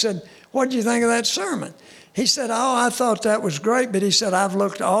week and said, "What did you think of that sermon?" He said, "Oh, I thought that was great," but he said, "I've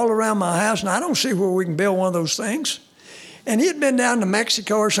looked all around my house, and I don't see where we can build one of those things." And he had been down to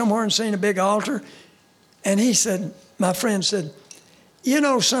Mexico or somewhere and seen a big altar, and he said, my friend said, "You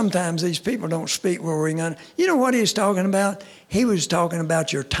know, sometimes these people don't speak where we can." You know what he was talking about? He was talking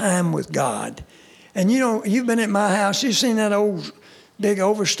about your time with God. And you know, you've been at my house, you've seen that old big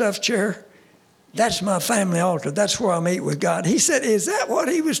overstuffed chair? That's my family altar. That's where I meet with God. He said, is that what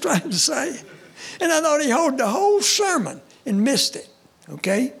he was trying to say? And I thought he heard the whole sermon and missed it,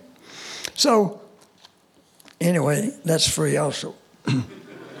 okay? So, anyway, that's free also.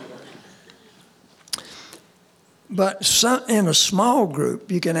 But in a small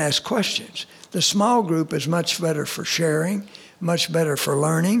group, you can ask questions. The small group is much better for sharing, much better for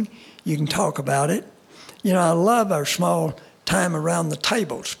learning. You can talk about it. You know, I love our small time around the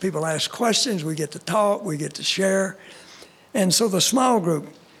tables. People ask questions, we get to talk, we get to share. And so the small group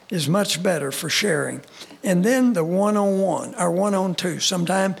is much better for sharing. And then the one-on-one, or one-on-two.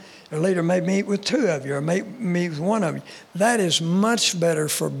 Sometimes a leader may meet with 2 of you, or may meet with 1 of you. That is much better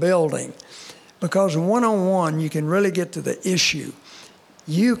for building. Because one-on-one, you can really get to the issue.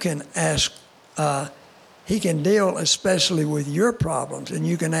 You can ask, he can deal especially with your problems, and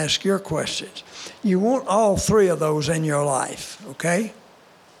you can ask your questions. You want all 3 of those in your life, okay?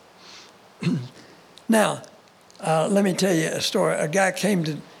 Now, let me tell you a story. A guy came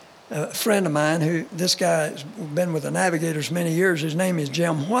to a friend of mine this guy has been with the Navigators many years. His name is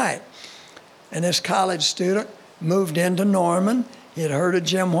Jim White. And this college student moved into Norman. He had heard of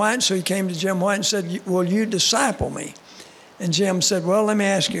Jim White, so he came to Jim White and said, "Will you disciple me?" And Jim said, "Well, let me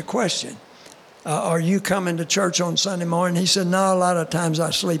ask you a question. Are you coming to church on Sunday morning?" He said, "No, a lot of times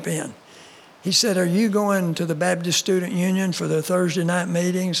I sleep in." He said, "Are you going to the Baptist Student Union for their Thursday night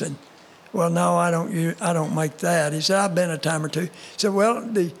meetings?" And, "Well, no, I don't make that." He said, "I've been a time or 2. He said, "Well,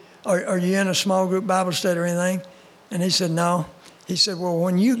 are you in a small group Bible study or anything?" And he said, "No." He said, "Well,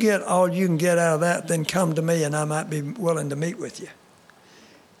 when you get all you can get out of that, then come to me and I might be willing to meet with you."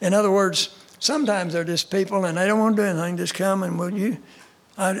 In other words, sometimes they're just people and they don't want to do anything, just come and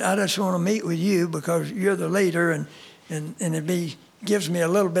I just want to meet with you because you're the leader and it gives me a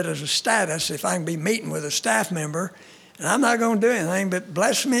little bit of a status if I can be meeting with a staff member. And I'm not going to do anything, but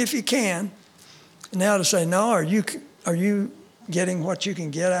bless me if you can. And they ought to say, "No, are you getting what you can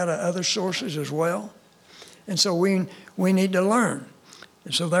get out of other sources as well?" And so we need to learn.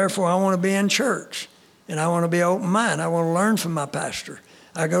 And so therefore I want to be in church and I want to be open-minded. I want to learn from my pastor.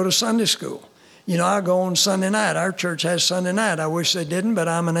 I go to Sunday school. You know, I go on Sunday night. Our church has Sunday night. I wish they didn't, but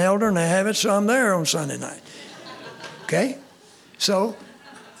I'm an elder and they have it, so I'm there on Sunday night. Okay? So,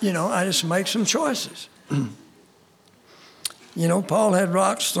 you know, I just make some choices. You know, Paul had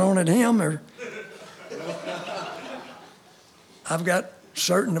rocks thrown at him, or I've got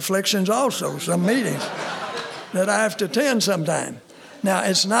certain afflictions also, some meetings that I have to attend sometime. Now,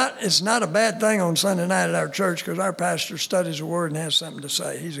 it's not a bad thing on Sunday night at our church, because our pastor studies the Word and has something to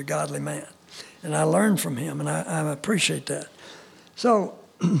say. He's a godly man. And I learn from him, and I appreciate that. So,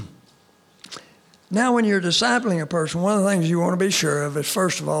 now when you're discipling a person, one of the things you want to be sure of is,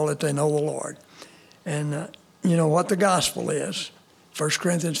 first of all, that they know the Lord. And you know what the gospel is. 1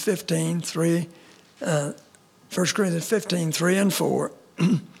 Corinthians 15, 3, 1 Corinthians 15, 3 and 4.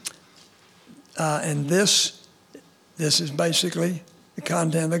 And this is basically the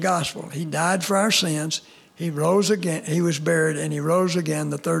content of the gospel. He died for our sins. He rose again. He was buried, and he rose again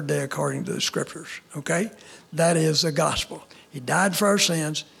the third day according to the Scriptures. Okay? That is the gospel. He died for our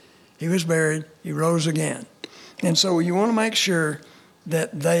sins. He was buried. He rose again. And so you want to make sure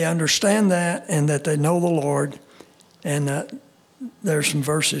that they understand that and that they know the Lord. And there's some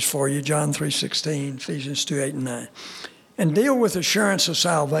verses for you. John 3:16, Ephesians 2:8 and 9. And deal with assurance of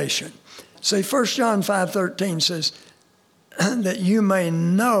salvation. See, 1 John 5:13 says that you may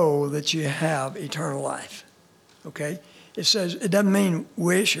know that you have eternal life. Okay? It says, it doesn't mean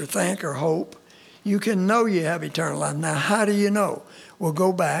wish or think or hope. You can know you have eternal life. Now, how do you know? We'll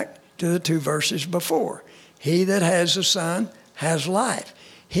go back to the two verses before. He that has the Son has life.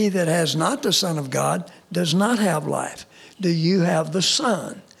 He that has not the Son of God does not have life. Do you have the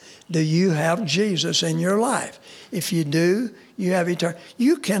Son? Do you have Jesus in your life? If you do, you have eternal.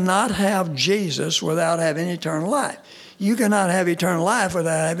 You cannot have Jesus without having eternal life. You cannot have eternal life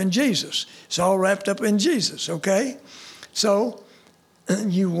without having Jesus. It's all wrapped up in Jesus, okay? So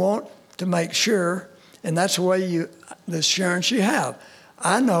you want to make sure, and that's the way the assurance you have.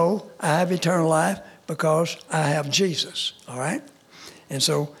 I know I have eternal life because I have Jesus, all right? And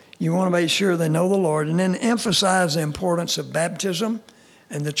so you want to make sure they know the Lord, and then emphasize the importance of baptism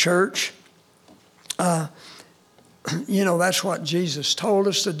and the church. You know, that's what Jesus told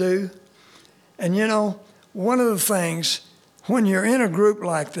us to do. And you know, one of the things, when you're in a group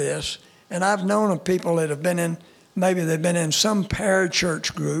like this, and I've known of people that have been in, maybe they've been in some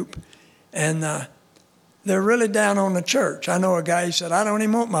parachurch group, and they're really down on the church. I know a guy, he said, I don't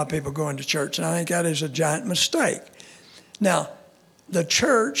even want my people going to church, and I think that is a giant mistake. Now, the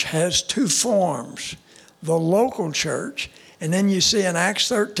church has two forms, the local church, and then you see in Acts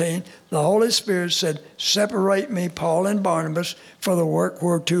 13, the Holy Spirit said, separate me, Paul and Barnabas, for the work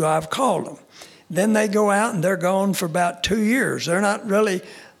whereto I've called them. Then they go out and they're gone for about 2 years. They're not really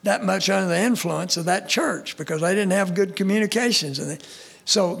that much under the influence of that church because they didn't have good communications.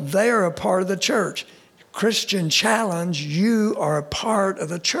 So they are a part of the church. Christian Challenge, you are a part of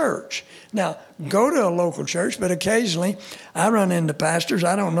the church. Now, go to a local church, but occasionally I run into pastors.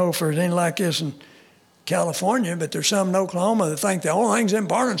 I don't know if there's any like this in California, but there's some in Oklahoma that think the only thing's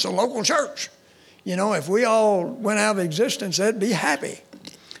important is a local church. You know, if we all went out of existence, they'd be happy.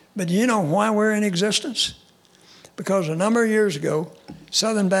 But do you know why we're in existence? Because a number of years ago,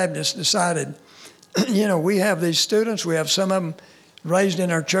 Southern Baptists decided, you know, we have these students, we have some of them raised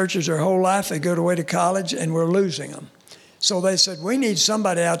in our churches their whole life, they go away to college, and we're losing them. So they said, we need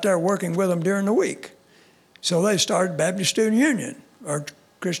somebody out there working with them during the week. So they started Baptist Student Union, or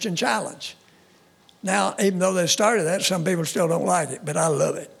Christian Challenge. Now, even though they started that, some people still don't like it, but I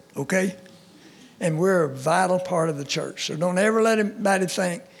love it, okay? And we're a vital part of the church. So don't ever let anybody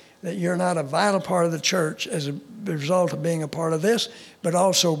think that you're not a vital part of the church as a result of being a part of this, but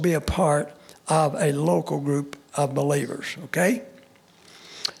also be a part of a local group of believers, okay?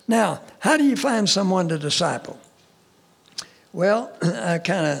 Now, how do you find someone to disciple? Well, I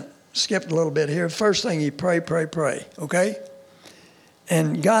kind of skipped a little bit here. First thing, you pray, okay?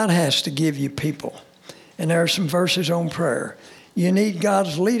 And God has to give you people. And there are some verses on prayer. You need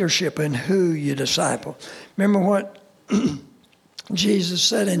God's leadership in who you disciple. Remember what Jesus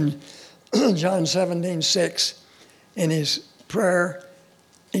said in John 17:6 in his prayer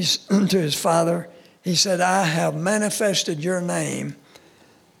to his Father. He said, I have manifested your name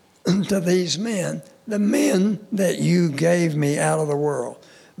to these men, the men that you gave me out of the world.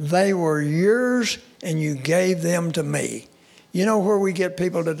 They were yours and you gave them to me. You know where we get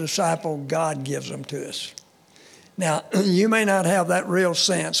people to disciple? God gives them to us. Now, you may not have that real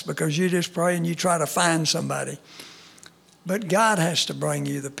sense because you just pray and you try to find somebody. But God has to bring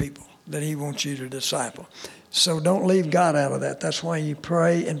you the people that he wants you to disciple. So don't leave God out of that. That's why you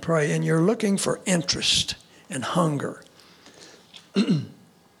pray and pray. And you're looking for interest and hunger.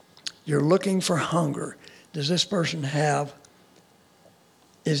 You're looking for hunger. Does this person have,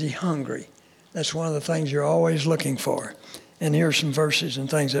 is he hungry? That's one of the things you're always looking for. And here are some verses and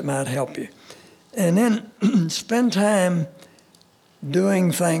things that might help you. And then spend time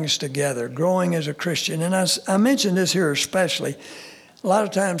doing things together, growing as a Christian. And I mentioned this here especially. A lot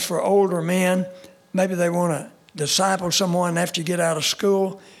of times for older men, maybe they want to disciple someone after you get out of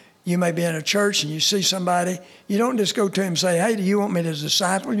school. You may be in a church and you see somebody. You don't just go to him and say, hey, do you want me to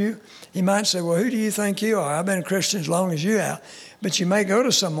disciple you? He might say, well, who do you think you are? I've been a Christian as long as you have. But you may go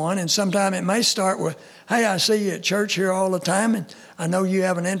to someone, and sometime it may start with, hey, I see you at church here all the time, and I know you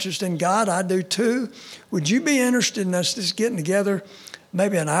have an interest in God. I do too. Would you be interested in us just getting together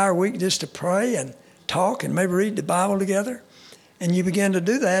maybe an hour a week just to pray and talk and maybe read the Bible together? And you begin to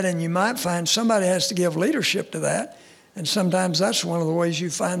do that, and you might find somebody has to give leadership to that. And sometimes that's one of the ways you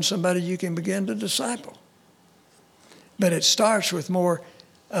find somebody you can begin to disciple. But it starts with more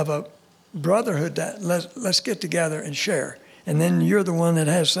of a brotherhood that let's get together and share. And then you're the one that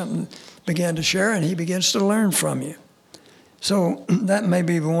has something begin to share, and he begins to learn from you. So that may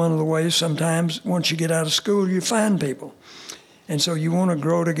be one of the ways sometimes once you get out of school, you find people. And so you want to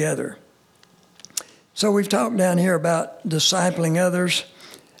grow together. So we've talked down here about discipling others.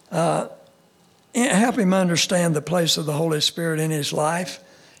 Help him understand the place of the Holy Spirit in his life.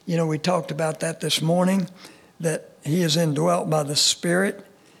 You know, we talked about that this morning, that he is indwelt by the Spirit.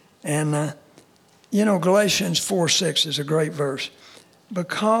 And, Galatians 4:6 is a great verse.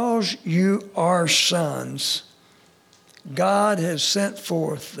 Because you are sons, God has sent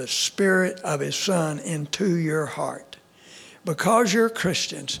forth the Spirit of his Son into your heart. Because you're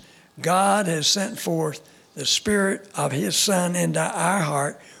Christians, God has sent forth the Spirit of his Son into our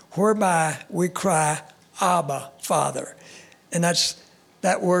heart, whereby we cry, Abba, Father. And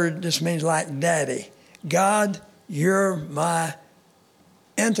that word just means like daddy. God, you're my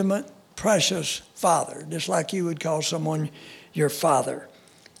intimate, precious Father, just like you would call someone your father.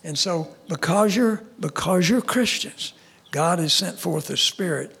 And so because you're Christians, God has sent forth the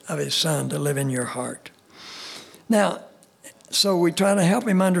Spirit of his Son to live in your heart. Now, so we try to help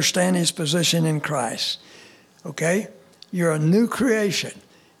him understand his position in Christ. Okay? You're a new creation.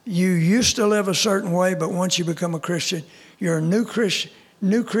 You used to live a certain way, but once you become a Christian, you're a new creation.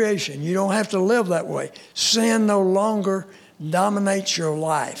 You don't have to live that way. Sin no longer dominates your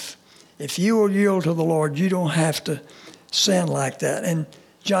life. If you will yield to the Lord, you don't have to sin like that. And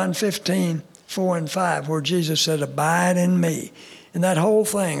John 15:4-5, where Jesus said, abide in me. And that whole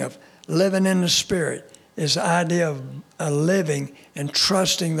thing of living in the Spirit is the idea of living and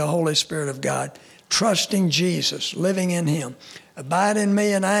trusting the Holy Spirit of God, trusting Jesus, living in him. Abide in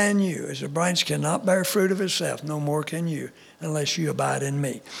me and I in you. As a branch cannot bear fruit of itself, no more can you, unless you abide in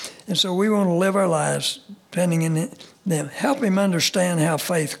me. And so we want to live our lives depending on them. Help him understand how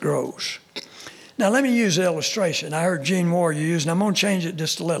faith grows. Now let me use the illustration. I heard Gene Warrior use, and I'm going to change it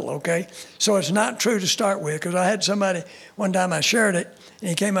just a little, okay? So it's not true to start with, because I had somebody, one time I shared it, and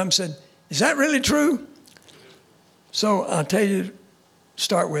he came up and said, is that really true? So I'll tell you to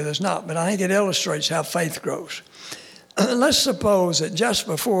start with, it's not, but I think it illustrates how faith grows. Let's suppose that just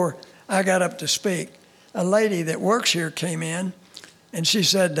before I got up to speak, a lady that works here came in, and she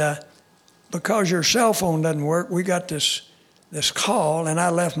said, because your cell phone doesn't work, we got this call, and I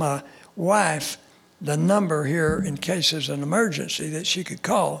left my wife the number here in case there's an emergency that she could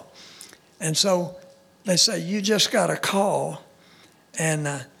call. And so they say, you just got a call. And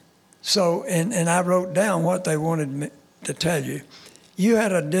and I wrote down what they wanted me to tell you. You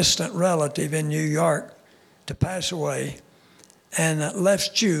had a distant relative in New York to pass away and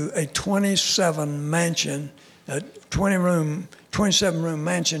left you a 27 mansion, a 27-room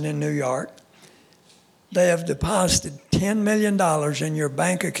mansion in New York. They have deposited $10 million in your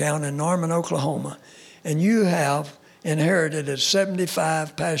bank account in Norman, Oklahoma, and you have inherited a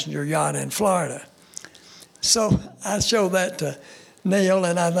 75-passenger yacht in Florida. So I show that to Neil,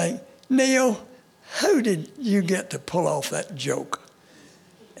 and I think, Neil, who did you get to pull off that joke?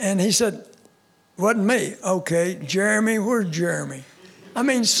 And he said, wasn't me. Okay, Jeremy, where's Jeremy? I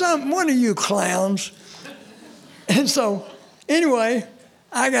mean, one of you clowns. And so, anyway,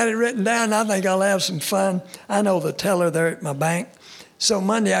 I got it written down. I think I'll have some fun. I know the teller there at my bank. So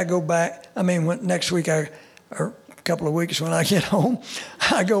Monday I go back. Next week or a couple of weeks when I get home,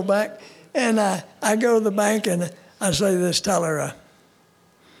 I go back and I go to the bank and I say to this teller,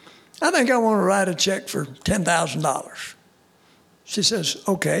 I think I want to write a check for $10,000. She says,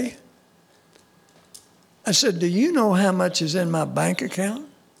 okay. I said, do you know how much is in my bank account?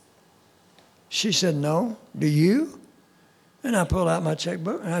 She said, no. Do you? And I pulled out my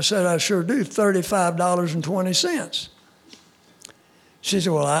checkbook, and I said, I sure do, $35.20. She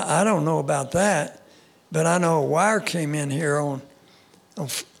said, well, I don't know about that, but I know a wire came in here on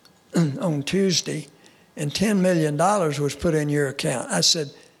Tuesday, and $10 million was put in your account. I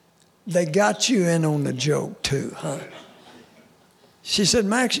said, they got you in on the joke too, huh? She said,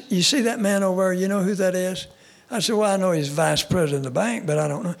 Max, you see that man over there? You know who that is? I said, well, I know he's vice president of the bank, but I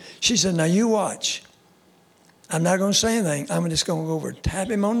don't know. She said, now you watch. I'm not going to say anything. I'm just going to go over and tap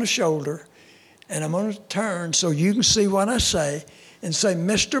him on the shoulder, and I'm going to turn so you can see what I say and say,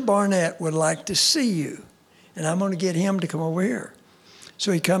 Mr. Barnett would like to see you. And I'm going to get him to come over here.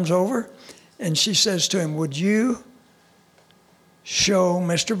 So he comes over, and she says to him, would you show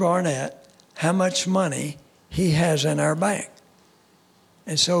Mr. Barnett how much money he has in our bank?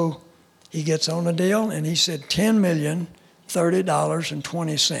 And so he gets on the deal, and he said,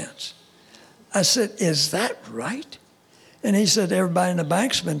 $10,030.20. I said, is that right? And he said, everybody in the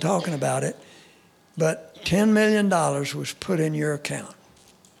bank's been talking about it, but $10 million was put in your account.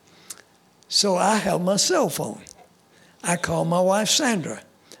 So I held my cell phone. I called my wife, Sandra.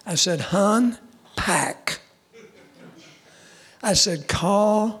 I said, hon, pack. I said,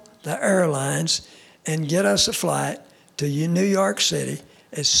 call the airlines and get us a flight to New York City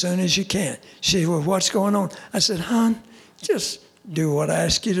as soon as you can. She said, well, what's going on? I said, hon, just do what I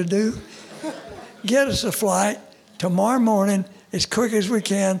ask you to do. Get us a flight tomorrow morning as quick as we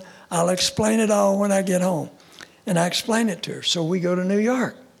can. I'll explain it all when I get home. And I explained it to her. So we go to New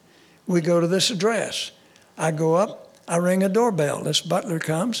York. We go to this address. I go up. I ring a doorbell. This butler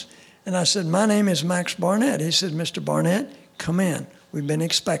comes. And I said, my name is Max Barnett. He said, Mr. Barnett, come in. We've been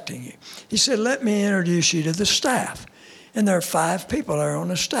expecting you. He said, let me introduce you to the staff. And there are 5 people there on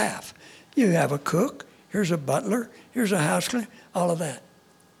the staff. You have a cook. Here's a butler. Here's a house cleaner. All of that.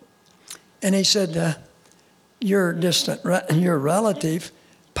 And he said, your relative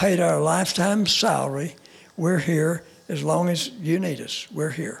paid our lifetime salary. We're here as long as you need us. We're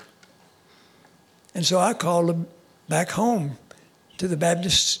here. And so I called him back home to the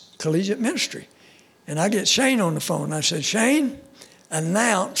Baptist Collegiate Ministry. And I get Shane on the phone. I said, Shane,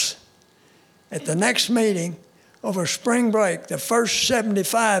 announce at the next meeting over spring break, the first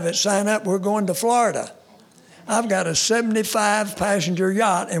 75 that sign up, we're going to Florida. I've got a 75-passenger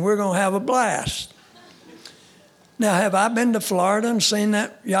yacht, and we're going to have a blast. Now, have I been to Florida and seen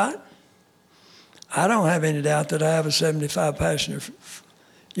that yacht? I don't have any doubt that I have a 75-passenger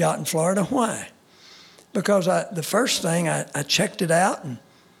yacht in Florida. Why? Because the first thing, I checked it out, and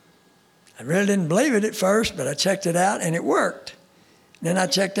I really didn't believe it at first, but I checked it out, and it worked. Then I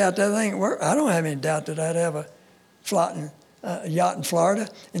checked out the other thing, it worked. I don't have any doubt that I'd have a yacht in Florida.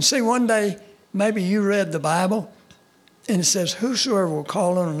 And see, one day, maybe you read the Bible, and it says, whosoever will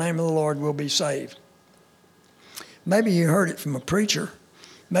call on the name of the Lord will be saved. Maybe you heard it from a preacher.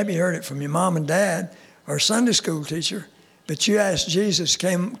 Maybe you heard it from your mom and dad or a Sunday school teacher, but you asked Jesus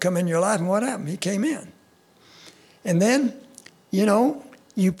to come in your life, and what happened? He came in. And then,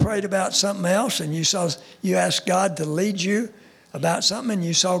 you prayed about something else, and you asked God to lead you about something, and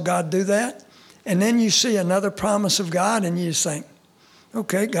you saw God do that. And then you see another promise of God, and you just think,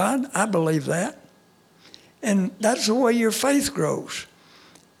 okay, God, I believe that. And that's the way your faith grows,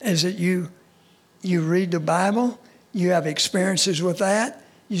 is that you read the Bible, you have experiences with that,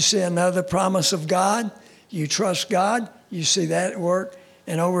 you see another promise of God, you trust God, you see that at work,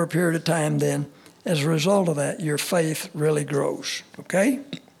 and over a period of time then, as a result of that, your faith really grows, okay?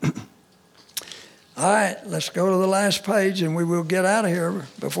 All right, let's go to the last page, and we will get out of here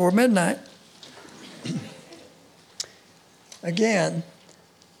before midnight. Again,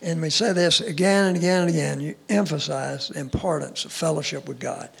 and we say this again and again and again, you emphasize the importance of fellowship with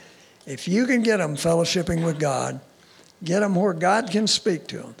God. If you can get them fellowshipping with God, get them where God can speak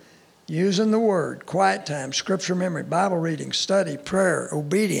to them, using the Word, quiet time, Scripture memory, Bible reading, study, prayer,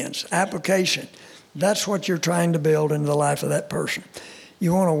 obedience, application. That's what you're trying to build into the life of that person.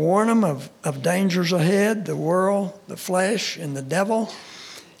 You want to warn them of dangers ahead, the world, the flesh, and the devil.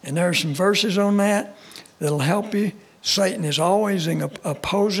 And there are some verses on that that'll help you. Satan is always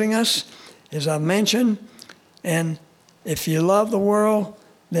opposing us, as I mentioned. And if you love the world,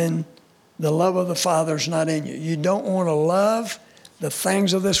 then the love of the Father is not in you. You don't want to love the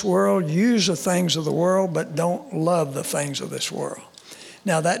things of this world. Use the things of the world, but don't love the things of this world.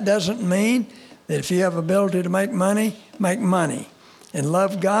 Now, that doesn't mean that if you have ability to make money, and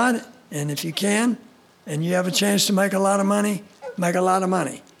love God. And if you can, and you have a chance to make a lot of money, make a lot of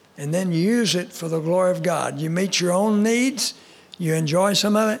money. And then use it for the glory of God. You meet your own needs, you enjoy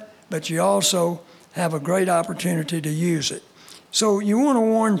some of it, but you also have a great opportunity to use it. So you want to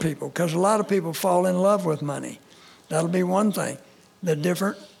warn people, because a lot of people fall in love with money. That'll be one thing. The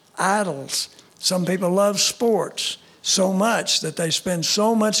different idols. Some people love sports so much that they spend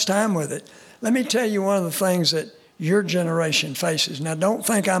so much time with it. Let me tell you one of the things that your generation faces. Now, don't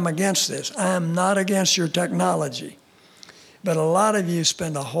think I'm against this. I am not against your technology. But a lot of you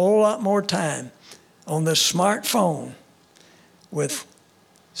spend a whole lot more time on this smartphone with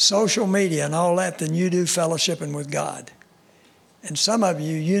social media and all that than you do fellowshipping with God. And some of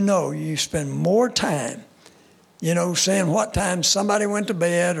you, you spend more time, saying what time somebody went to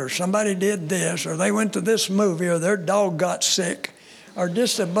bed or somebody did this or they went to this movie or their dog got sick or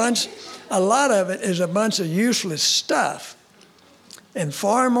just a lot of it is a bunch of useless stuff. And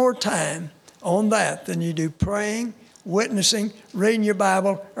far more time on that than you do praying, witnessing, reading your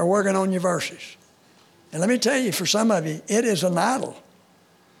Bible, or working on your verses. And let me tell you, for some of you, it is an idol.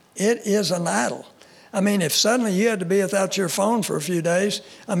 It is an idol. I mean, if suddenly you had to be without your phone for a few days,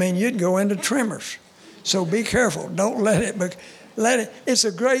 you'd go into tremors. So be careful. Don't let it, it's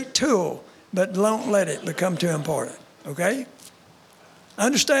a great tool, but don't let it become too important, okay?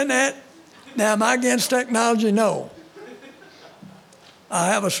 Understand that? Now, am I against technology? No. I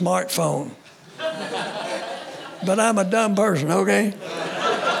have a smartphone. But I'm a dumb person, okay?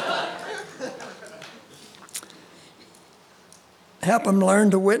 Help them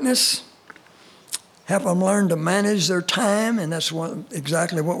learn to witness. Help them learn to manage their time, and that's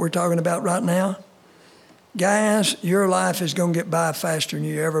exactly what we're talking about right now. Guys, your life is going to get by faster than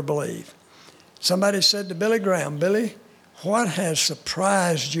you ever believe. Somebody said to Billy Graham, Billy, what has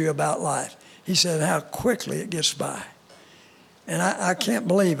surprised you about life? He said, how quickly it gets by. And I can't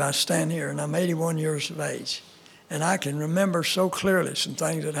believe I stand here, and I'm 81 years of age. And I can remember so clearly some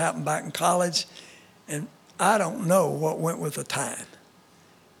things that happened back in college, and I don't know what went with the time.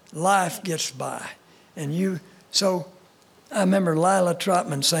 Life gets by. So I remember Lila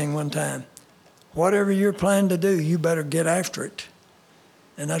Trotman saying one time, whatever you're planning to do, you better get after it.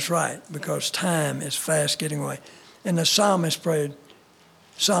 And that's right, because time is fast getting away. And the psalmist prayed,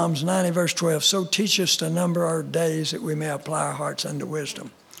 Psalms 90, verse 12, so teach us to number our days that we may apply our hearts unto wisdom.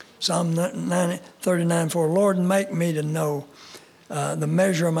 Psalm 39, 4, Lord, make me to know the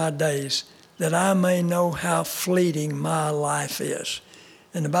measure of my days, that I may know how fleeting my life is.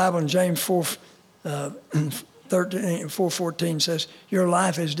 And the Bible in James 4:14 says, your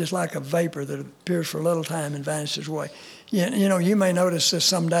life is just like a vapor that appears for a little time and vanishes away. You may notice this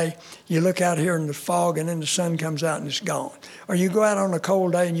someday. You look out here in the fog and then the sun comes out and it's gone. Or you go out on a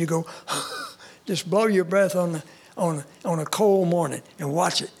cold day and you go, just blow your breath on a cold morning and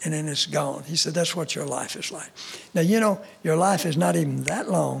watch it, and then it's gone. He said, that's what your life is like. Now, your life is not even that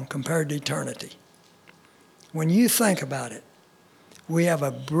long compared to eternity. When you think about it, we have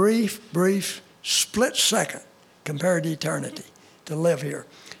a brief split second compared to eternity to live here.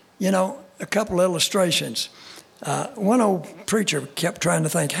 A couple illustrations. One old preacher kept trying to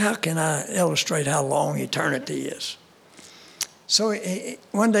think, how can I illustrate how long eternity is? So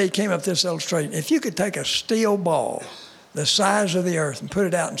one day he came up with this illustration. If you could take a steel ball the size of the earth and put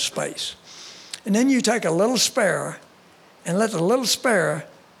it out in space, and then you take a little sparrow and let the little sparrow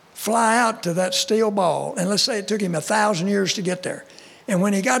fly out to that steel ball, and let's say it took him 1,000 years to get there. And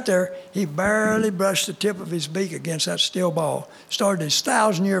when he got there, he barely brushed the tip of his beak against that steel ball, started his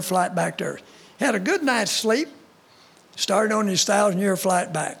 1,000-year flight back to Earth. Had a good night's sleep, started on his 1,000-year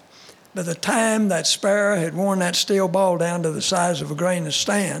flight back. By the time that sparrow had worn that steel ball down to the size of a grain of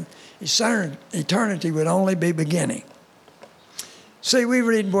sand, eternity would only be beginning. See, we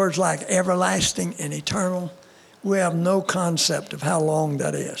read words like everlasting and eternal. We have no concept of how long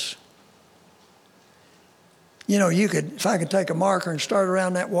that is. If I could take a marker and start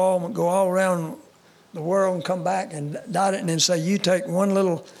around that wall and go all around the world and come back and dot it and then say, you take one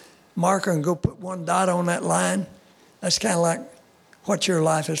little marker and go put one dot on that line, that's kind of like what your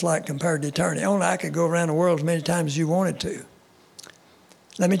life is like compared to eternity. Only I could go around the world as many times as you wanted to.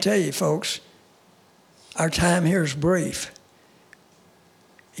 Let me tell you, folks, our time here is brief.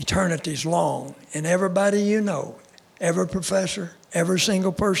 Eternity's long. And everybody every professor, every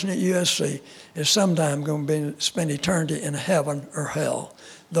single person at USC is sometime going to spend eternity in heaven or hell.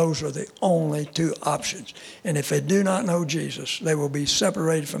 Those are the only two options. And if they do not know Jesus, they will be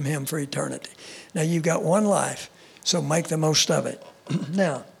separated from him for eternity. Now, you've got one life, so make the most of it.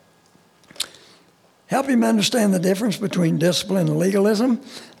 Now, help him understand the difference between discipline and legalism.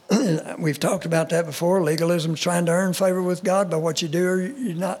 We've talked about that before. Legalism is trying to earn favor with God by what you do or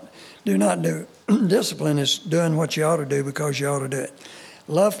you do not do. Discipline is doing what you ought to do because you ought to do it.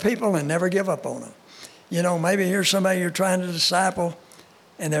 Love people and never give up on them. Maybe here's somebody you're trying to disciple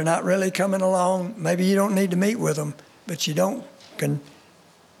and they're not really coming along. Maybe you don't need to meet with them, but you don't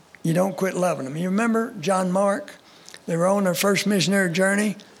quit loving them. You remember John Mark? They were on their first missionary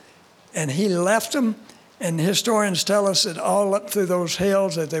journey, and he left them. And historians tell us that all up through those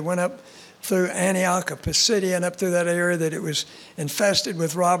hills, that they went up through Antioch of Pisidia and up through that area, that it was infested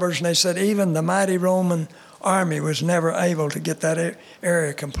with robbers. And they said even the mighty Roman army was never able to get that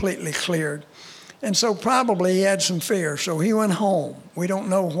area completely cleared. And so probably he had some fear, so he went home. We don't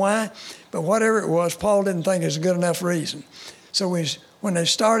know why, but whatever it was, Paul didn't think it was a good enough reason. So when they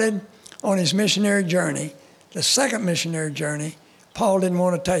started on his missionary journey, the second missionary journey, Paul didn't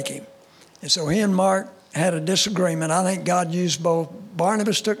want to take him. And so he and Mark had a disagreement. I think God used both.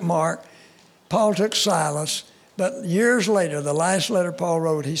 Barnabas took Mark, Paul took Silas, but years later, the last letter Paul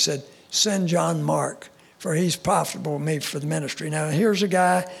wrote, he said, send John Mark, for he's profitable with me for the ministry. Now here's a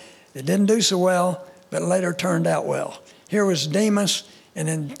guy that didn't do so well, but later turned out well. Here was Demas, and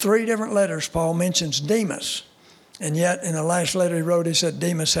in 3 different letters, Paul mentions Demas. And yet, in the last letter he wrote, he said,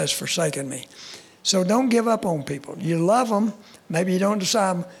 Demas has forsaken me. So don't give up on people. You love them. Maybe you don't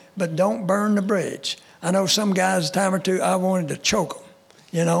decide them, but don't burn the bridge. I know some guys, a time or two, I wanted to choke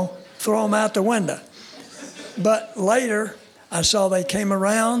them, throw them out the window. But later, I saw they came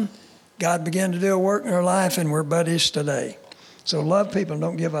around. God began to do a work in their life, and we're buddies today. So love people and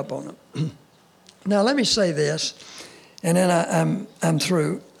don't give up on them. Now, let me say this, and then I'm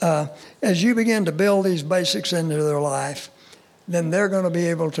through. As you begin to build these basics into their life, then they're going to be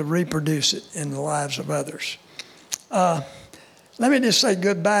able to reproduce it in the lives of others. Let me just say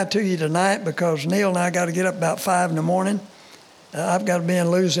goodbye to you tonight, because Neil and I got to get up about 5 in the morning. I've got to be in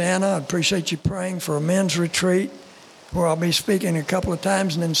Louisiana. I appreciate you praying for a men's retreat where I'll be speaking a couple of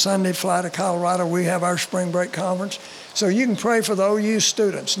times, and then Sunday fly to Colorado. We have our spring break conference. So you can pray for the OU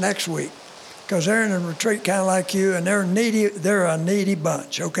students next week, because they're in a retreat kind of like you, and they're needy. They're a needy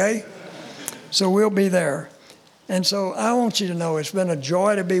bunch, okay? So we'll be there. And so I want you to know it's been a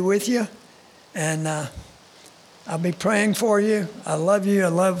joy to be with you, and I'll be praying for you. I love you. I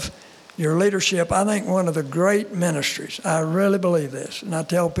love your leadership. I think one of the great ministries, I really believe this, and I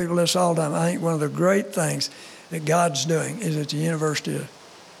tell people this all the time, I think one of the great things that God's doing is at the University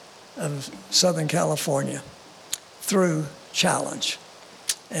of Southern California through Challenge.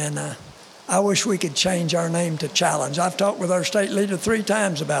 And I wish we could change our name to Challenge. I've talked with our state leader 3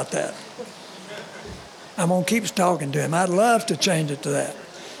 times about that. I'm going to keep talking to him. I'd love to change it to that.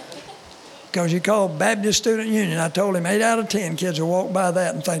 Because you call Baptist Student Union, I told him 8 out of 10 kids will walk by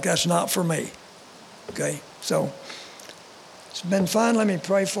that and think that's not for me. Okay, so it's been fun. Let me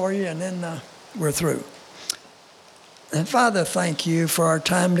pray for you, and then we're through. And Father, thank you for our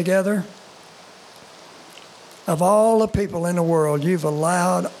time together. Of all the people in the world, you've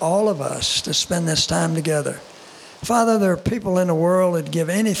allowed all of us to spend this time together. Father, there are people in the world that give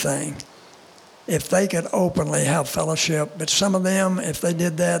anything if they could openly have fellowship. But some of them, if they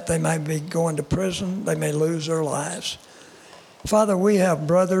did that, they might be going to prison. They may lose their lives. Father, we have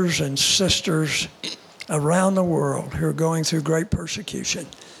brothers and sisters around the world who are going through great persecution.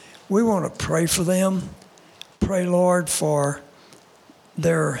 We want to pray for them. Pray, Lord, for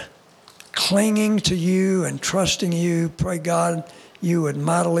their clinging to you and trusting you. Pray, God, you would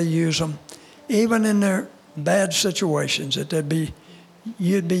mightily use them, even in their bad situations, that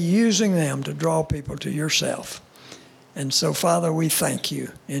you'd be using them to draw people to yourself. And so, Father, we thank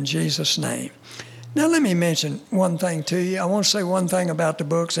you in Jesus' name. Now, let me mention one thing to you. I want to say one thing about the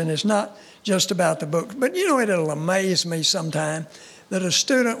books, and it's not just about the books, but it'll amaze me sometime that a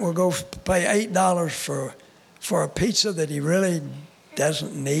student will go pay $8 for a pizza that he really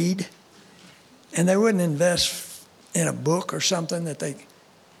doesn't need, and they wouldn't invest in a book or something that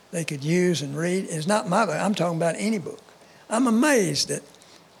they could use and read. It's not my book. I'm talking about any book. I'm amazed at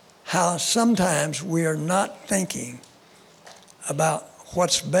how sometimes we are not thinking about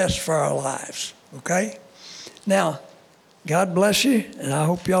what's best for our lives, okay? Now, God bless you, and I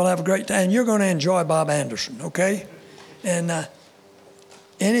hope y'all have a great time. You're going to enjoy Bob Anderson, okay? And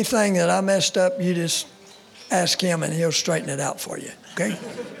anything that I messed up, you just ask him, and he'll straighten it out for you, okay?